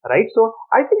self-important, right? So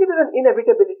I think it is an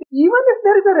inevitability. Even if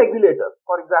there is a regulator,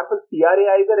 for example,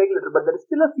 CRAI is a regulator, but there is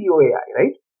still a COAI,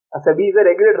 right? A SEBI is a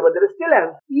regulator, but there is still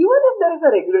an. Even if there is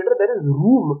a regulator, there is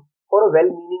room for a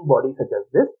well-meaning body such as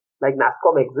this, like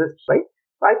NASSCOM exists, right?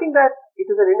 So I think that it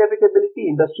is an inevitability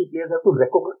industry players have to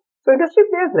recognize. So industry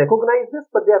players recognize this,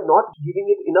 but they are not giving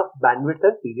it enough bandwidth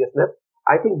and seriousness.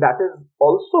 I think that is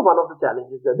also one of the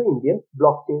challenges that the Indian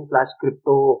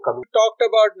blockchain/crypto community. We talked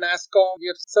about NASSCOM. We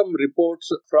have some reports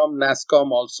from NASSCOM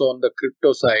also on the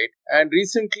crypto side. And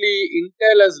recently,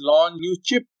 Intel has launched new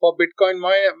chip for Bitcoin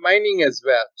mining as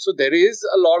well. So there is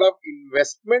a lot of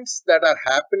investments that are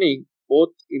happening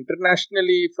both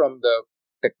internationally from the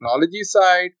technology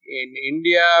side, in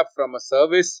India from a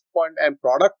service point and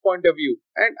product point of view.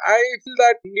 And I feel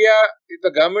that India, the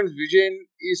government's vision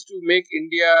is to make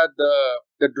India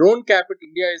the drone capital.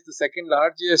 India is the second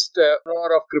largest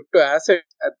owner of crypto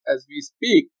assets as we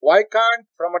speak. Why can't,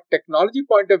 from a technology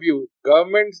point of view,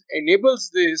 government enables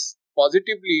this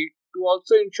positively to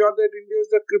also ensure that India is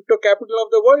the crypto capital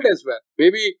of the world as well?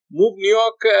 Maybe move New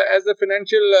York as the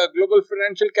global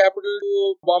financial capital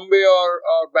to Bombay or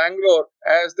Bangalore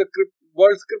as the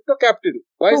world's crypto capital.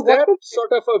 Why is there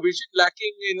sort of a vision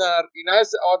lacking in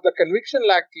us or the conviction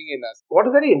lacking in us? What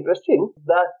is very interesting is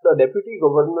that the Deputy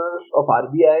Governor of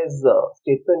RBI's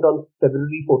statement on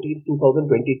February 14,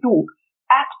 2022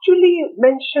 actually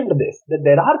mentioned this, that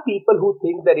there are people who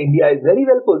think that India is very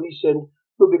well positioned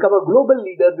to become a global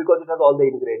leader because it has all the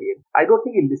ingredients. I don't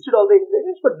think he listed all the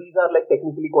ingredients, but these are like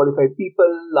technically qualified people,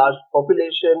 large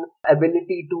population,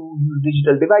 ability to use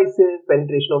digital devices,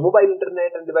 penetration of mobile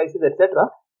internet and devices, etc.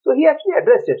 So he actually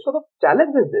addressed it. So the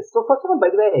challenge is this. So first of all, by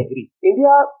the way, I agree.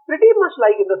 India, pretty much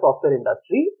like in the software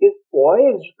industry, is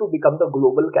poised to become the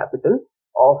global capital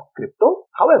of crypto.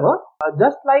 However,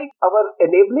 just like our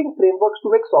enabling frameworks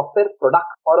to make software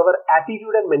products or our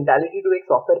attitude and mentality to make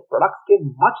software products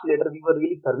came much later. We were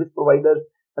really service providers,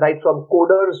 right from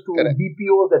coders to Correct.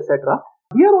 BPOs, etc.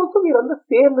 Here also we run the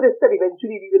same risk that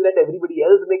eventually we will let everybody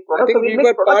else make products. I think we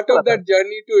were part of that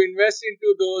journey to invest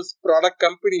into those product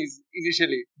companies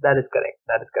initially. That is correct.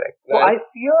 That is correct. Right. So I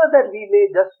fear that we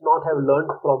may just not have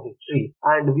learned from history,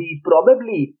 and we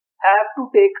probably have to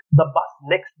take the bus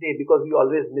next day because we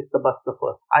always miss the bus the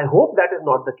first. I hope that is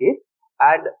not the case.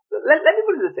 And let me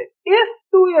put it this way. If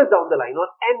 2 years down the line or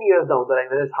n years down the line,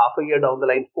 whether it's half a year down the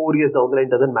line, 4 years down the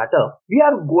line, doesn't matter. We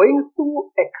are going to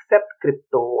accept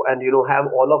crypto and,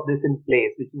 have all of this in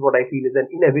place, which is what I feel is an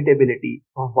inevitability.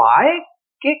 Why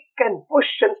kick and push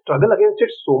and struggle against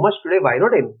it so much today? Why not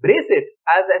embrace it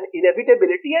as an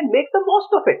inevitability and make the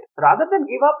most of it rather than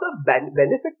give up the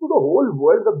benefit to the whole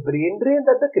world? The brain drain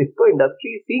that the crypto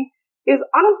industry is seeing is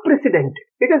unprecedented.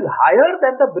 It is higher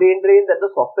than the brain drain that the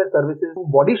software services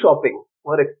body shopping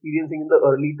were experiencing in the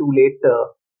early to late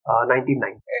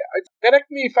 1990s. Correct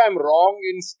me if I'm wrong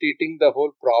in stating the whole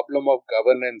problem of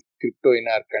governance crypto in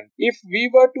our country. If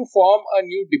we were to form a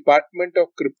new department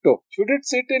of crypto, should it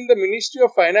sit in the Ministry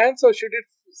of Finance or should it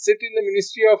sit in the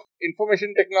Ministry of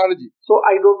Information Technology? So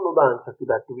I don't know the answer to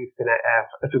that, to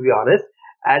be honest.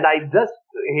 And I just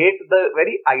hate the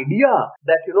very idea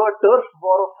that, a turf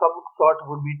war of some sort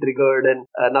would be triggered and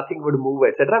nothing would move,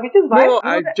 etc. Which is why... No,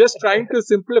 I'm just trying to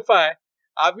simplify.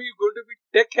 Are we going to be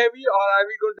tech heavy or are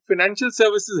we going to be financial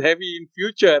services heavy in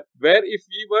future, where if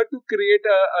we were to create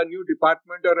a new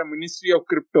department or a ministry of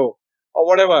crypto or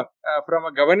whatever, from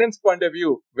a governance point of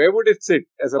view, where would it sit?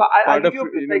 As a part of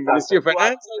Ministry of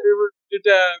Finance, or would it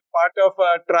part of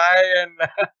TRAI and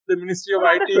the Ministry of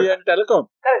IT and Telecom?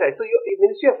 Correct. So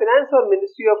Ministry of Finance or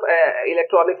Ministry of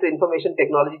Electronics, Information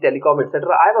Technology, Telecom,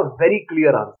 etc. I have a very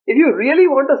clear answer. If you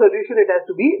really want a solution, it has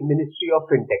to be Ministry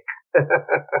of FinTech.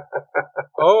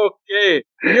 Okay,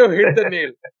 you hit the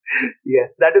nail. Yes,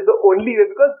 that is the only way,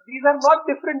 because these are not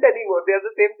different anymore. They are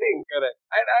the same thing. Correct.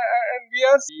 And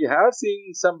we have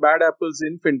seen some bad apples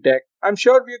in fintech. I'm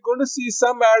sure we're going to see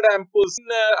some bad apples in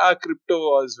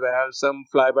crypto as well, some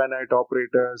fly-by-night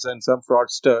operators and some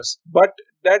fraudsters. But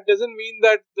that doesn't mean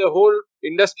that the whole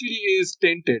industry is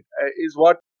tainted, is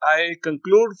what I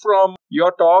conclude from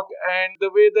your talk and the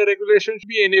way the regulation should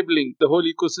be enabling the whole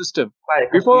ecosystem.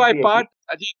 Before I part,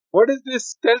 Ajit, what is this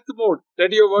stealth mode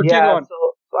that you're working on?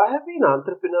 So I have been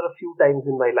entrepreneur a few times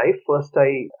in my life. First,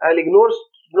 I'll ignore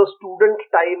student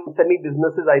time, semi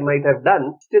businesses I might have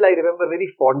done. Still, I remember very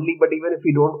fondly. But even if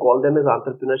we don't call them as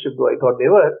entrepreneurship, though I thought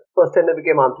they were. First time I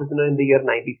became entrepreneur in the year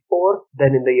 '94.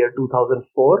 Then in the year 2004.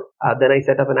 Then I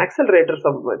set up an accelerator.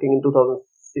 I think in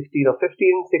 2016 or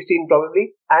 16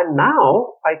 probably. And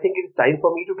now I think it's time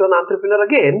for me to turn entrepreneur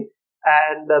again.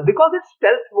 And because it's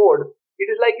stealth mode, it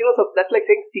is like, so that's like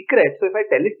saying secret. So if I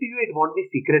tell it to you, it won't be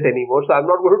secret anymore. So I'm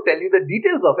not going to tell you the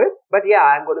details of it. But yeah,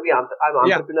 I'm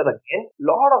entrepreneur again.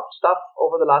 Lot of stuff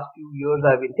over the last few years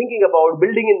I've been thinking about,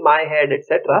 building in my head,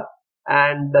 etc.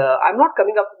 And I'm not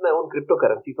coming up with my own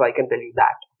cryptocurrency, so I can tell you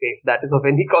that. Okay, if that is of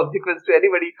any consequence to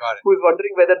anybody who is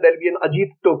wondering whether there'll be an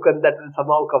Ajit token that will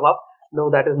somehow come up. No,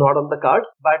 that is not on the cards.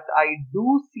 But I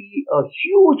do see a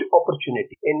huge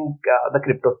opportunity in the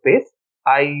crypto space.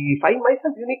 I find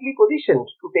myself uniquely positioned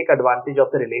to take advantage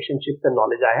of the relationships and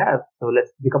knowledge I have. So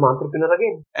let's become entrepreneur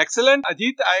again. Excellent.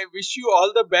 Ajit, I wish you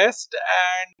all the best.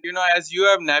 And, as you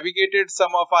have navigated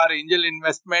some of our angel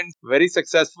investments very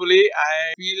successfully,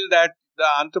 I feel that the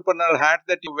entrepreneur hat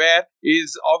that you wear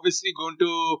is obviously going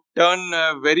to turn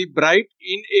very bright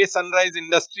in a sunrise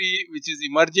industry which is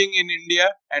emerging in India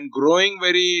and growing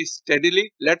very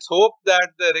steadily. Let's hope that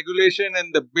the regulation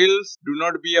and the bills do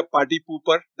not be a party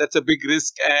pooper. That's a big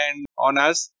risk and on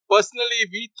us. Personally,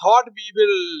 we thought we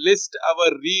will list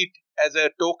our REIT as a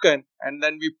token, and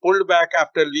then we pulled back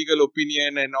after legal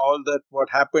opinion and all that what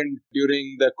happened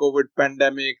during the COVID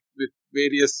pandemic with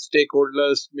various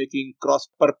stakeholders making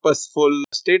cross-purposeful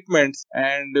statements,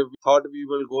 and we thought we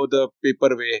will go the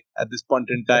paper way at this point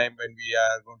in time when we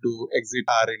are going to exit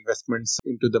our investments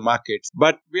into the markets.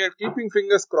 But we are keeping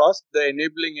fingers crossed. The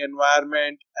enabling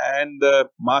environment and the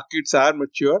markets are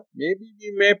mature. Maybe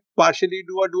we may partially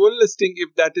do a dual listing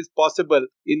if that is possible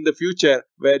in the future,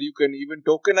 where you can even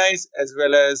tokenize as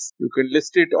well as you can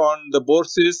list it on the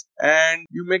bourses and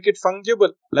you make it fungible.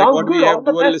 Like what we have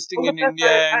dual listing in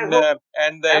India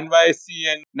and the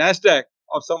NYSE and NASDAQ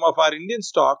of some of our Indian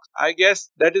stocks. I guess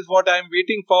that is what I'm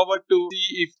waiting forward to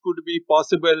see if could be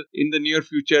possible in the near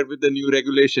future with the new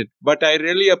regulation. But I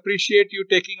really appreciate you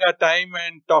taking our time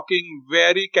and talking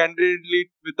very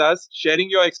candidly with us, sharing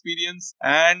your experience.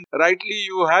 And rightly,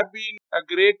 you have been a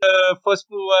great first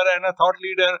mover and a thought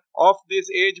leader of this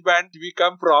age band we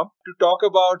come from to talk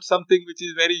about something which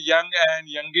is very young and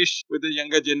youngish with the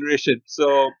younger generation.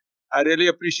 So I really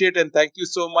appreciate and thank you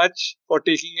so much for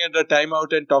taking the time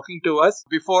out and talking to us.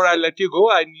 Before I let you go,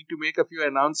 I need to make a few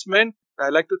announcements.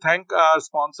 I'd like to thank our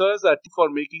sponsors for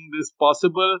making this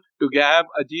possible to gab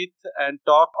Ajit and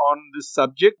talk on this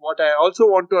subject. What I also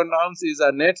want to announce is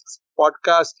our next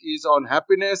podcast is on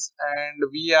happiness, and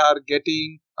we are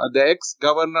getting the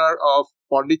ex-governor of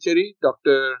Pondicherry,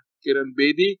 Dr. Kiran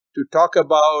Bedi, to talk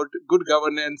about good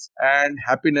governance and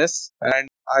happiness. And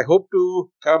I hope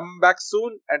to come back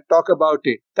soon and talk about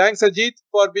it. Thanks, Ajit,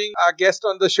 for being our guest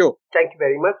on the show. Thank you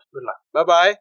very much. Good luck. Bye-bye.